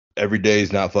every day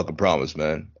is not fucking promised,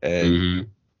 man. And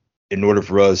in order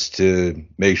for us to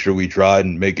make sure we try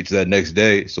and make it to that next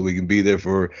day so we can be there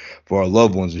for our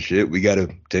loved ones and shit, we got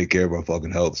to take care of our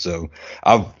fucking health. So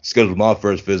I've scheduled my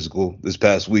first physical this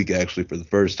past week, actually, for the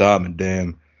first time, and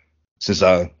damn, since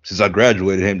I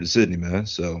graduated Hampton Sydney, man.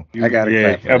 So I got to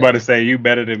clap for I'm that. about to say you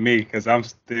better than me because I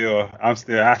still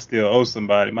owe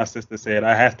somebody. My sister said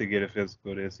I have to get a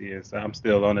physical this year, so I'm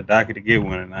still on the docket to get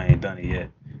one, and I ain't done it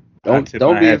yet.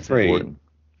 Don't be afraid.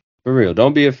 For real,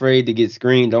 don't be afraid to get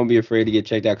screened. Don't be afraid to get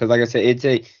checked out. Because, like I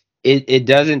said, it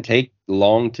doesn't take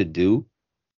long to do.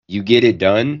 You get it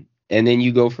done, and then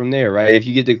you go from there, right? If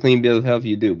you get the clean bill of health,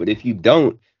 you do. But if you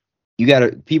don't, you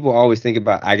gotta. People always think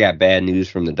about, I got bad news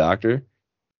from the doctor.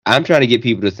 I'm trying to get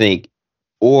people to think,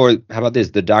 or how about this?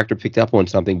 The doctor picked up on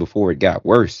something before it got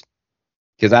worse.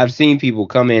 Because I've seen people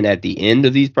come in at the end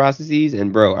of these processes,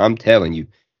 and bro, I'm telling you,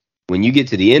 when you get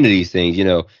to the end of these things,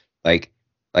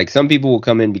 like some people will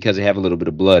come in because they have a little bit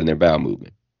of blood in their bowel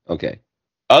movement. Okay.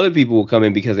 Other people will come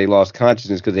in because they lost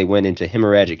consciousness because they went into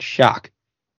hemorrhagic shock.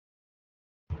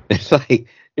 It's like,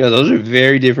 those are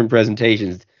very different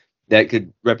presentations that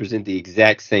could represent the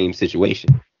exact same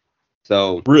situation.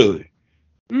 So really,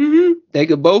 they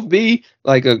could both be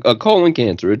like a colon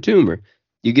cancer, a tumor.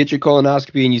 You get your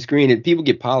colonoscopy and you screen it. People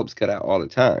get polyps cut out all the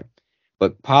time.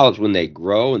 But polyps, when they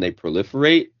grow and they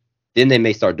proliferate, then they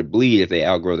may start to bleed if they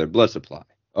outgrow their blood supply.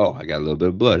 Oh, I got a little bit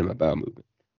of blood in my bowel movement.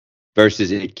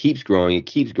 Versus it keeps growing,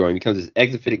 becomes this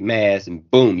exophytic mass, and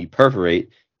boom, you perforate.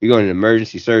 You're going to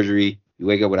emergency surgery. You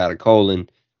wake up without a colon.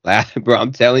 Like, bro,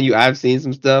 I'm telling you, I've seen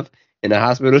some stuff in the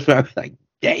hospitals where I'm like,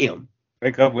 damn.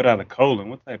 Wake up without a colon.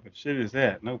 What type of shit is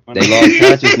that? No fun. They lost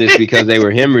consciousness because they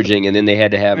were hemorrhaging, and then they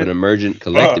had to have an emergent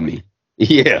colectomy.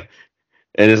 Yeah.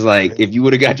 And it's like, if you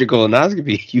would have got your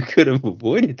colonoscopy, you could have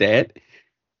avoided that.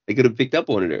 They could have picked up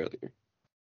on it earlier.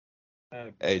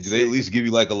 hey, do they at least give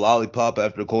you like a lollipop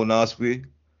after a colonoscopy?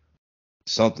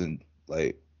 Something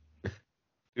like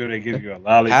Do they give you a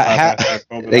lollipop Ha- after ha- a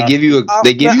colonoscopy? They give you I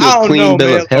a don't clean know,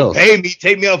 bill man. of health. Pay me,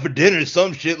 take me out for dinner or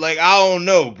some shit. Like I don't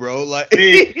know, bro. Like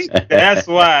See, that's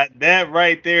why. That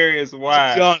right there is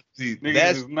why honestly, niggas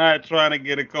that's is not trying to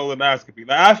get a colonoscopy.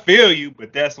 Like, I feel you,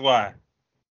 but that's why.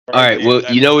 All right. Well,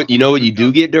 you know what you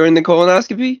do get during the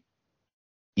colonoscopy?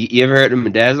 You ever heard of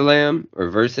midazolam or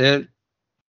Versed?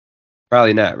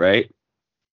 Probably not, right?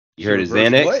 You heard of Reverse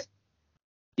Xanax? what?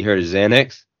 You heard of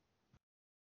Xanax?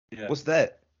 Yeah. What's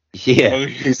that? Yeah. Oh,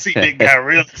 you see, Nick got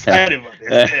real excited about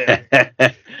this.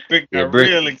 Nick Yeah, got Brick-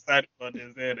 real excited about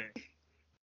this.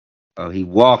 Oh, he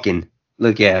walking.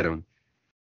 Look at him.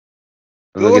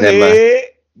 I'm Go looking at ahead.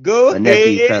 Go my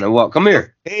nephew ahead. trying to walk. Come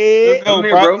here. Hey, Let's go, Come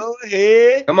here, bro. bro. go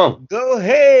ahead. Come on. Go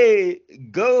ahead.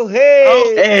 Go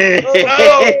ahead.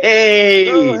 Hey,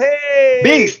 Go ahead.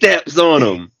 big steps on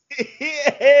him.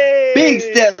 Hey. Big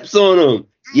steps on him.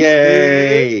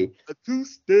 Yay. A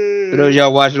two-step. For those of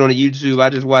y'all watching on the YouTube, I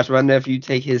just watched my nephew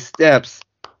take his steps.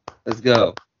 Let's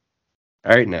go.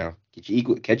 All right, now.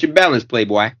 Catch your balance,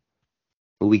 playboy.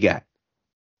 What we got?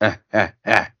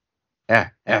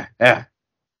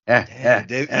 Damn,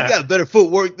 Dave, he got better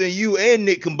footwork than you and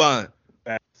Nick combined.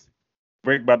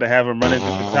 Brick about to have him running the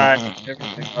baton and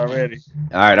everything already.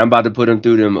 All right, I'm about to put him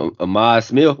through them Amaz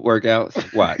Smith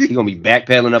workouts. Watch, he gonna be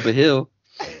backpedaling up a hill.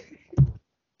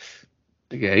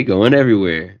 Okay, he going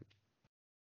everywhere.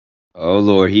 Oh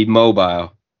Lord, he's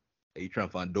mobile. Hey, you trying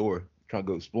to find door? Trying to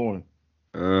go exploring?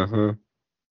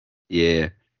 Yeah.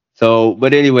 So,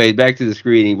 but anyway, back to the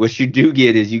screening. What you do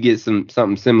get is you get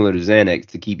something similar to Xanax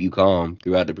to keep you calm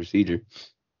throughout the procedure.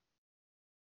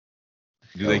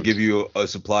 Do they give you a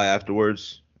supply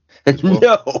afterwards?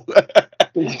 No,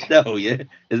 no, yeah.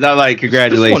 It's not like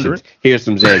congratulations. wondering. Here's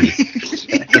some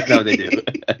Xanax. That's not what they do.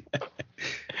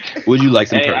 Would you like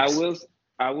some Hey, perks?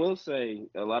 I will say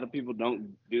a lot of people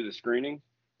don't do the screening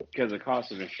because of the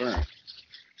cost of insurance.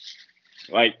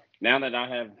 Like now that I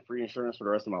have free insurance for the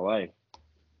rest of my life,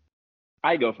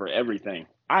 I go for everything.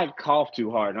 I cough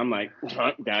too hard. I'm like,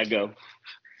 gotta go.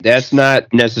 That's not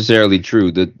necessarily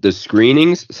true. The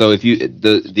screenings. So if you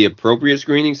the appropriate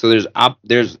screening. So there's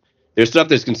stuff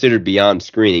that's considered beyond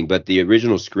screening, but the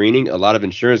original screening, a lot of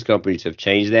insurance companies have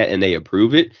changed that and they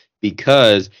approve it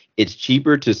because it's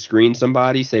cheaper to screen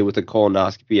somebody, say with a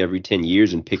colonoscopy every 10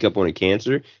 years and pick up on a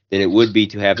cancer than it would be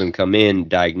to have them come in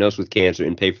diagnosed with cancer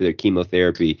and pay for their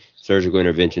chemotherapy, surgical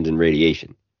interventions, and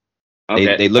radiation.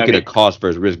 Okay. They look at a Okay. cost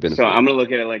versus risk benefit. So I'm gonna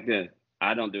look at it like this.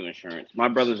 I don't do insurance. My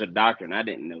brother's a doctor, and I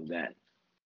didn't know that.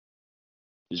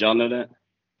 Did y'all know that?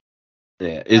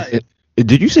 Yeah,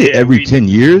 Did you say Yeah, every we- 10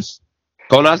 years?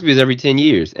 colonoscopy is every 10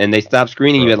 years, and they stop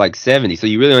screening you at like 70, so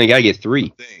you really only got to get 3.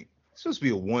 Thing. It's supposed to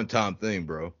be a one-time thing,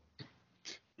 bro.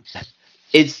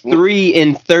 It's 3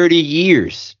 in 30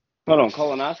 years. Hold on,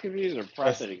 colonoscopies or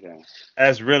prostate exams?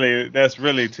 That's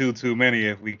really too many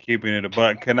if we keeping it a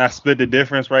buck. Can I split the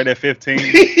difference right at 15?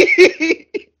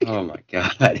 Oh my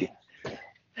God.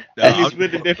 Let me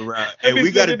split the difference. Hey,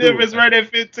 we got to do difference it. right at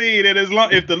 15. And as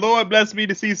long if the Lord bless me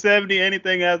to see 70,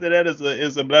 anything after that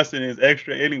is a blessing. Is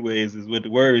extra anyways, is what the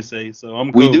words say. So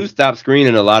I'm cool. We do stop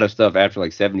screening a lot of stuff after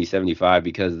like 70, 75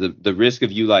 because the risk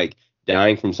of you like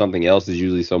dying from something else is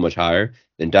usually so much higher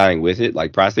than dying with it,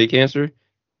 like prostate cancer.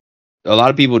 A lot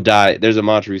of people die. There's a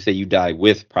mantra who say you die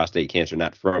with prostate cancer,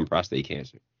 not from prostate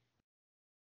cancer.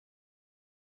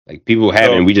 Like people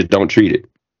have it, and we just don't treat it.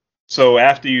 So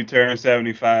after you turn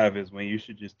 75 is when you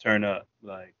should just turn up.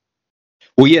 Like,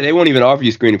 Well, yeah, they won't even offer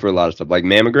you screening for a lot of stuff, like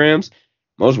mammograms.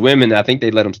 Most women, I think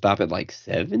they let them stop at like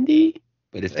 70.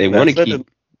 But if they want to keep,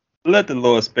 let the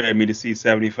Lord spare me to see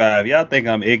 75. Y'all think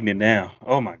I'm ignorant now?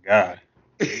 Oh my God.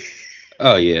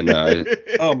 oh yeah, no,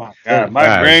 Oh my God. My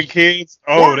grandkids.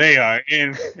 Oh, they are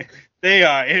in. They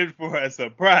are in for a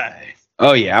surprise.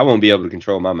 oh yeah, I won't be able to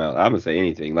control my mouth. I'm gonna say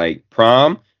anything. Like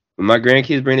prom, when my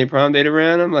grandkids bring their prom date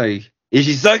around, I'm like, is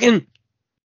she sucking?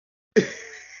 All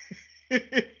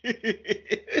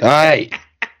right.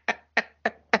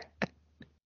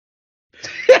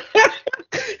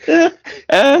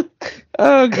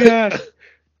 Oh God.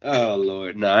 Oh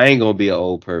Lord. No, I ain't gonna be an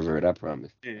old pervert, I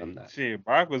promise. I'm not. Shit,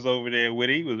 Brock was over there with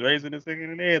it. He was raising his chicken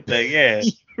and everything. Yeah.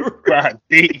 Brock,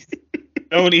 please.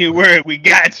 Don't even worry. We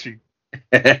got you.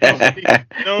 He's like,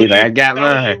 I got don't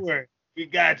mine. even worry. We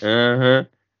got you. Uh-huh.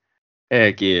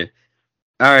 Heck yeah.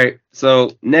 All right.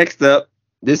 So next up,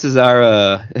 this is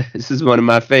our this is one of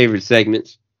my favorite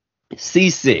segments.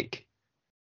 Seasick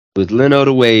with Leno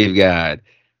the Wave God.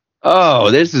 Oh,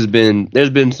 there's been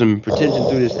some pretension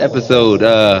through this episode.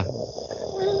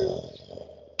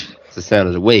 It's the sound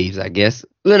of the waves, I guess.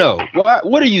 Leno,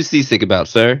 what are you seasick about,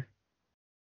 sir?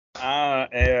 I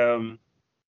am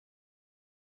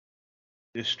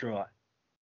distraught.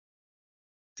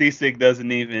 Seasick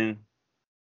doesn't even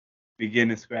begin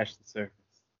to scratch the surface.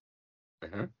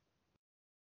 Uh-huh.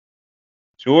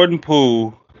 Jordan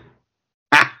Poole,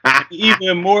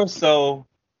 even more so,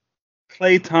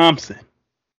 Klay Thompson.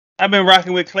 I've been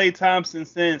rocking with Klay Thompson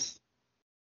since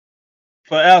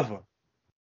forever.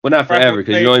 Well, not Rocking forever, with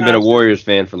because Klay you've only been a Thompson. Warriors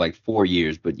fan for like 4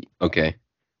 years, but okay.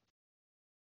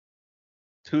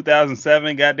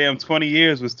 2007, goddamn 20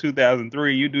 years was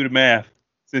 2003. You do the math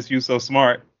since you so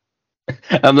smart.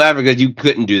 I'm laughing because you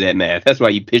couldn't do that math. That's why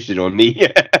you pitched it on me.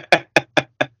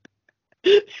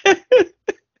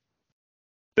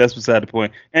 That's beside the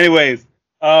point. Anyways,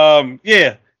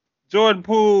 yeah, Jordan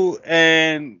Poole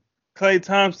and Klay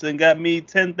Thompson got me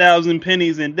 10,000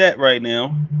 pennies in debt right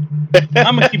now.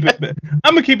 I'm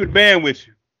gonna keep it banned with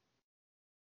you.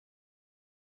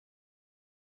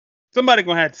 Somebody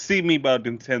gonna have to see me about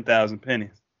them 10,000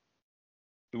 pennies.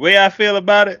 The way I feel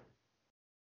about it,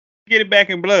 get it back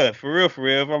in blood, for real.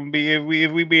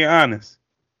 If we being honest,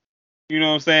 you know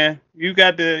what I'm saying. You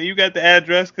got the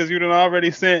address because you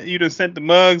done sent the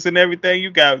mugs and everything.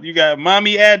 You got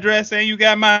mommy address and you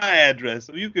got my address,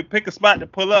 so you can pick a spot to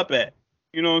pull up at.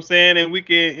 You know what I'm saying, and we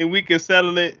can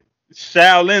settle it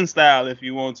Shaolin style if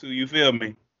you want to. You feel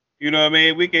me? You know what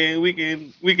I mean? We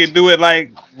can do it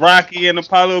like Rocky and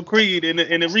Apollo Creed in the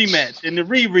rematch, in the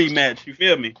rematch. You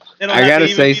feel me? They don't I have gotta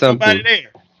to even say be nobody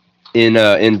something.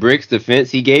 there. In Brick's defense,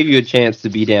 he gave you a chance to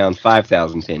be down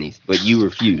 5,000 pennies, but you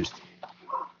refused.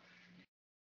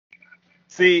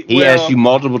 See, He asked you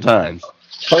multiple times.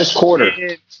 First quarter.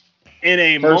 in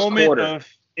a First moment quarter.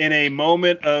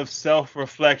 of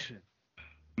self-reflection,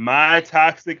 my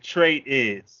toxic trait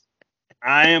is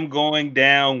I am going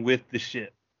down with the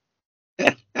ship. For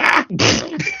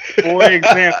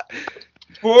example,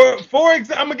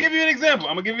 I'm gonna give you an example.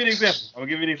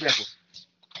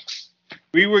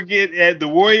 The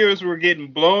Warriors were getting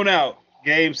blown out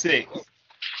game 6.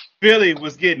 Philly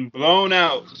was getting blown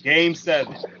out game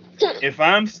 7. If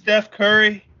I'm Steph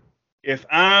Curry, if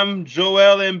I'm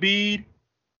Joel Embiid,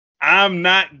 I'm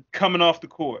not coming off the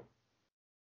court.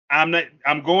 I'm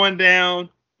going down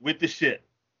with the ship.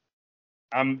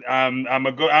 I'm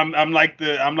like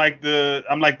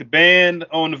the band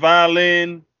on the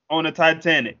violin on the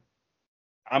Titanic.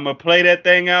 I'm gonna play that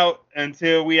thing out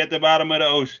until we at the bottom of the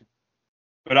ocean.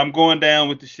 But I'm going down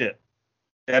with the ship.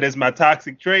 That is my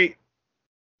toxic trait.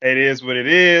 It is what it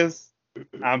is.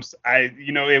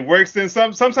 It works in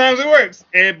sometimes it works.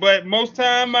 But most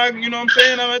time I'm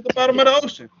at the bottom of the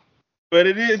ocean. But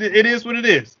it is what it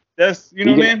is. That's what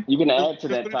I mean? You can add to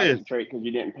That's that what it is. toxic trait because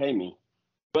you didn't pay me.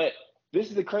 But this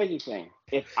is the crazy thing.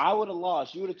 If I would have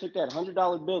lost, you would have took that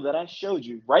 $100 bill that I showed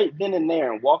you right then and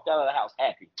there and walked out of the house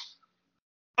happy.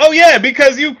 Oh yeah,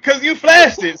 because you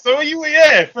flashed it. So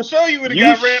for sure you would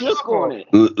have got ran shook off. on it.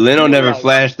 Leno You never like,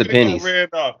 flashed the You would've got pennies.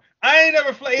 ran off. I ain't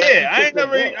never flashed. But you Yeah, I took the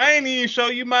bet. ain't even show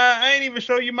you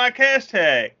my cash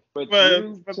tag. But But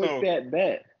you took that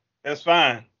bet. That's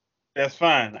fine. That's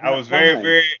fine. I Not was fine.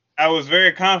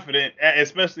 very confident,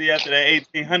 especially after that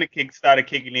 1,800 kick started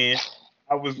kicking in.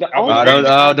 I was The I was only very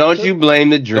reason I Don't you took- blame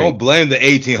the Don't drink. blame the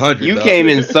 1800. You dog. came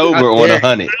in sober God on damn.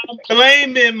 100. I'm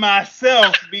blaming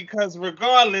myself because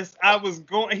regardless, I was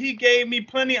going. He gave me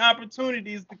plenty of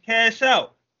opportunities to cash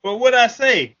out. But what I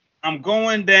say, I'm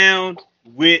going down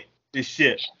with the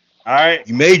ship. All right.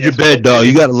 You made your That's bed, what dog. it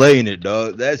You is. got to lay in it,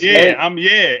 dog. That's Yeah, it.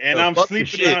 and Oh, I'm fuck the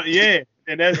sleeping shit. on,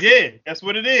 and that's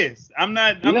what it is. I'm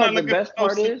not You know not the looking best for no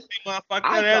part is? sleepy motherfucker.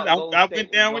 I thought Golden I State went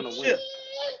was down with going the to win.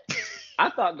 ship. I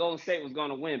thought Golden State was going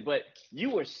to win, but you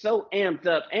were so amped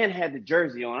up and had the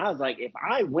jersey on. I was like, if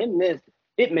I win this,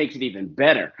 it makes it even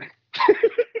better.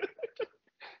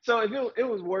 So it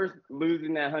was worth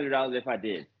losing that $100 if I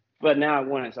did. But now I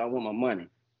won it, so I want my money.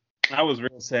 I was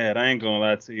real sad. I ain't gonna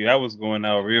lie to you. I was going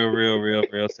out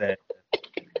real sad.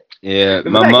 Yeah, The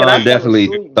my fact that I mom fell definitely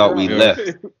asleep thought we drunk.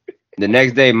 left. The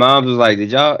next day, mom was like,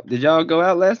 "Did y'all go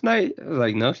out last night?" I was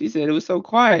like, "No." She said it was so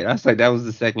quiet. I was like, "That was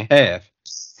the second half."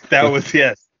 That was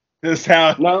the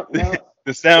sound. No.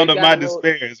 The sound It of got my a little-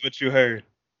 despair is what you heard.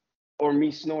 Or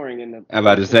me snoring in the. I'm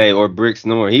about to say, or Brick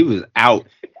snoring. He was out,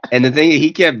 and the thing is,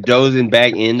 he kept dozing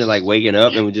back into like waking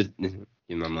up and would just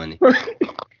give my money.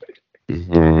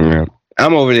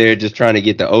 I'm over there just trying to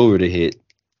get the over to hit.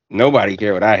 Nobody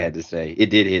cared what I had to say. It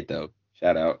did hit though.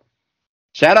 Shout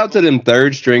out to them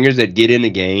third stringers that get in the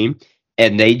game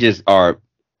and they just are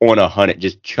on 100,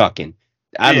 just chucking.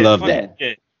 I love fuck that.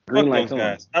 Yeah. Green Fuck light those come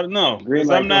guys. I don't know. Green Because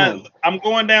light come on. I'm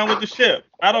going down with the ship.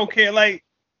 I don't care. Like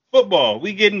football,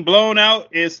 we getting blown out.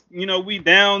 It's we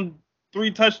down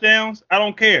 3 touchdowns. I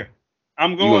don't care.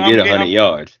 I'm You gonna get 100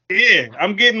 yards. Yeah,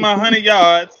 I'm getting my 100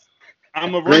 yards.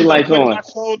 I'm a Green run. lights Put on. my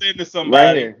shoulder into Right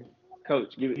somebody. here.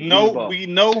 Coach, give me the No, ball. we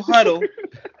no huddle.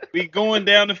 We going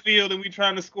down the field and we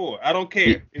trying to score. I don't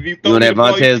care if you You throw want me that the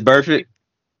ball. Vontez Burfict?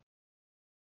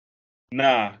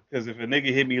 Nah, because if a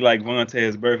nigga hit me like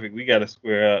Vontez Burfict, we gotta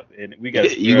square up and we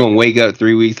gotta. You gonna wake up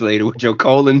 3 weeks later with your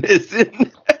colon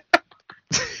missing?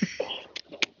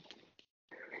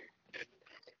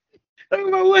 Talking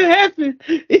about what happened.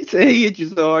 He said he hit you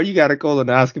so hard you got a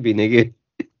colonoscopy, nigga.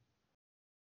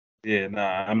 Yeah,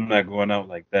 nah, I'm not going out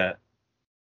like that.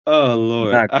 Oh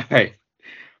Lord. Not- All right.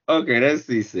 Okay, that's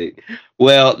seasick.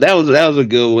 Well, that was a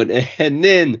good one. And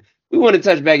then we want to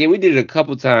touch back in. We did it a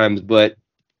couple times, but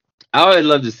I always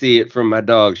love to see it from my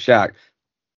dog Shok.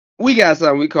 We got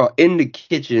something we call In the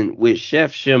Kitchen with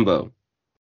Chef Shimbo.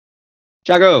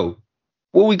 Chaco,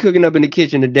 what we cooking up in the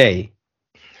kitchen today?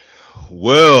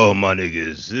 Well, my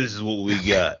niggas, this is what we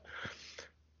got.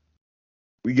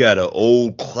 We got an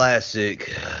old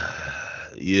classic,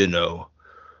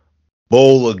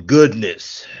 bowl of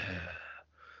goodness.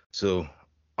 So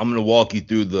I'm gonna walk you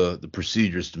through the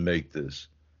procedures to make this.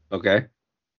 Okay.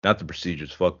 Not the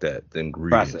procedures, fuck that. The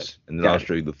ingredients. Process. And then Got I'll it.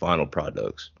 show you the final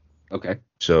products. Okay.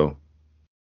 So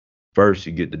first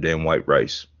you get the damn white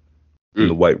rice. From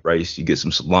the white rice, you get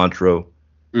some cilantro.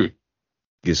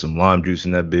 Get some lime juice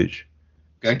in that bitch.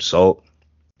 Okay. Some salt.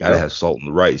 Gotta Yeah. have salt in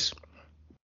the rice.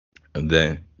 And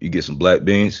then you get some black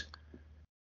beans.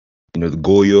 The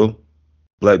Goyo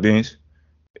black beans.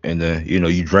 And then,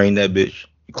 you drain that bitch.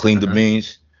 You clean the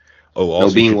beans. Oh,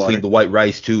 also bean you water. clean the white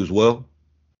rice too as well.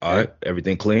 All Okay. right.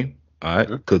 Everything clean. All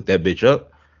right. Cook that bitch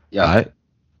up. Yeah. All right.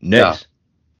 Next,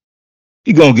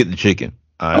 you gonna get the chicken.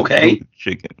 All right. Okay. Go get the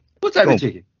chicken. What type Go- of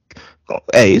chicken?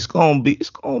 Hey, it's gonna be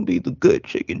the good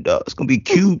chicken, dog. It's gonna be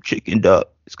cube chicken, dog.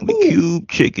 It's gonna be cube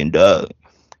chicken, dog.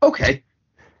 Okay.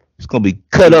 It's gonna be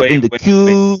cut up Wait, into wait,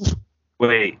 cubes.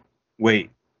 Wait.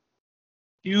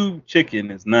 Cube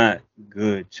chicken is not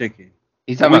good chicken.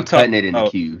 He's talking We about cutting it into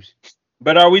talking cubes.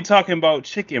 But are we talking about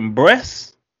chicken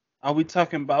breasts? Are we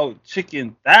talking about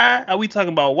chicken thigh? Are we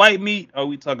talking about white meat? Are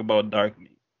we talking about dark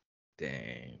meat?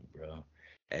 Damn, bro.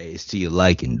 Hey, it's to your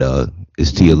liking, dog.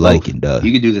 It's to your liking, dog.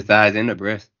 You can do the thighs and the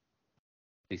breast.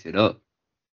 Mix it up.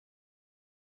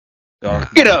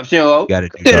 Dark. Get up, Shimbo. Gotta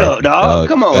do Get dark up, meat, dog.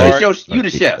 Come on, Gotta it's you the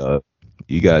do chef. dog.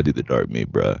 You gotta do the dark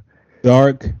meat, bro.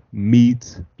 Dark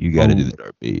meat. You gotta do the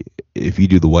dark meat. If you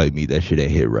do the white meat, that shit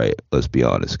ain't hit right. Let's be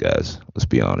honest, guys. Let's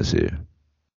be honest here.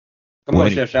 Come on,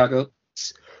 When- Chef Shoko.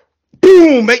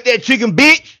 Boom, make that chicken,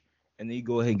 bitch. And then you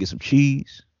go ahead and get some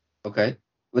cheese. Okay.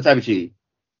 What type of cheese?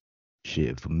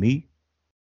 Shit, for me,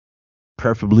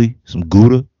 preferably some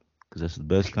Gouda, because that's the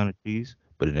best kind of cheese.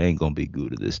 But it ain't gonna be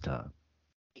Gouda this time.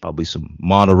 Probably some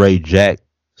Monterey Jack,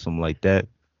 something like that.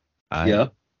 All right?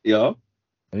 Yeah.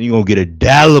 And you're gonna get a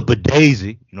dollop of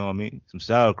daisy, you know what I mean? Some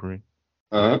sour cream.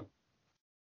 Uh-huh.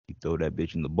 You throw that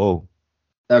bitch in the bowl.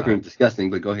 Sour cream's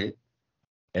disgusting, but go ahead.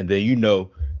 And then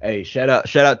hey, shout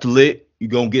out to Lit. You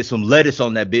gonna get some lettuce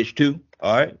on that bitch too.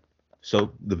 All right.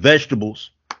 So the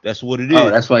vegetables, that's what it is. Oh,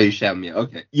 that's why you shouting me.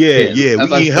 Okay. yeah. that's what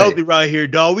We I'm eat healthy right here,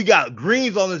 dog. We got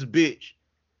greens on this bitch.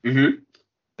 Mm-hmm.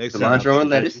 Next time, Cilantro and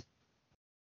lettuce.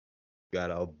 got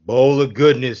a bowl of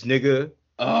goodness, nigga.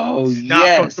 Oh, It's not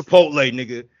yes. from Chipotle,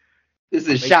 nigga. This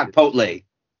is Shockpotle.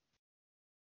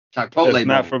 Shockpotle. That's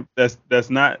not bowl. from that's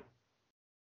not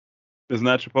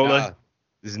Chipotle.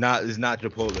 Nah, it's not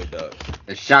Chipotle, dog.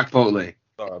 It's Shockpotle.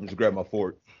 Sorry, I'm just grabbing my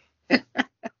fork.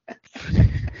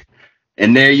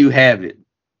 And there you have it.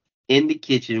 In the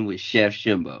kitchen with Chef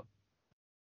Shimbo.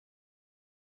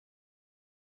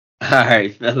 All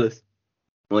right, fellas.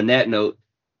 On that note,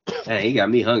 hey, he got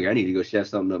me hungry. I need to go chef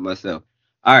something up myself.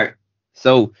 All right.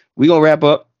 So we're going to wrap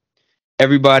up.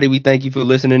 Everybody, we thank you for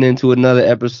listening into another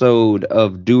episode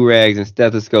of Do-Rags and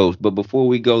Stethoscopes. But before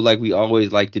we go, like we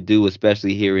always like to do,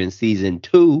 especially here in season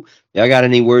 2, y'all got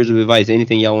any words of advice?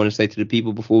 Anything y'all want to say to the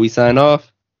people before we sign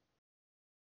off?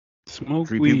 Smoke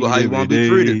Treat weed people how you every want to be day.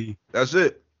 treated. That's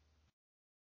it.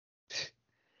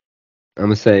 I'm going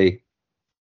to say,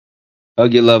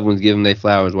 hug your loved ones, give them their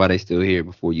flowers while they still here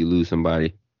before you lose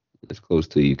somebody that's close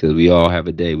to you. Because we all have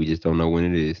a day. We just don't know when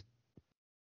it is.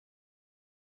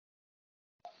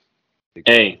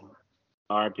 Hey,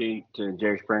 RP to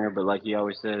Jerry Springer, but like he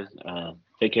always says,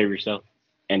 take care of yourself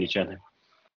and each other.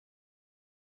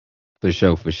 For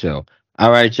sure.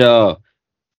 All right, y'all.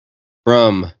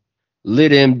 From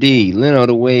Lit MD, Leno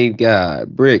the Wave Guy,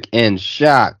 Brick, and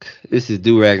Shok, this is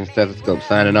Do-Rag and Stethoscope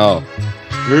signing off.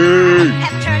 Have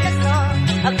turned the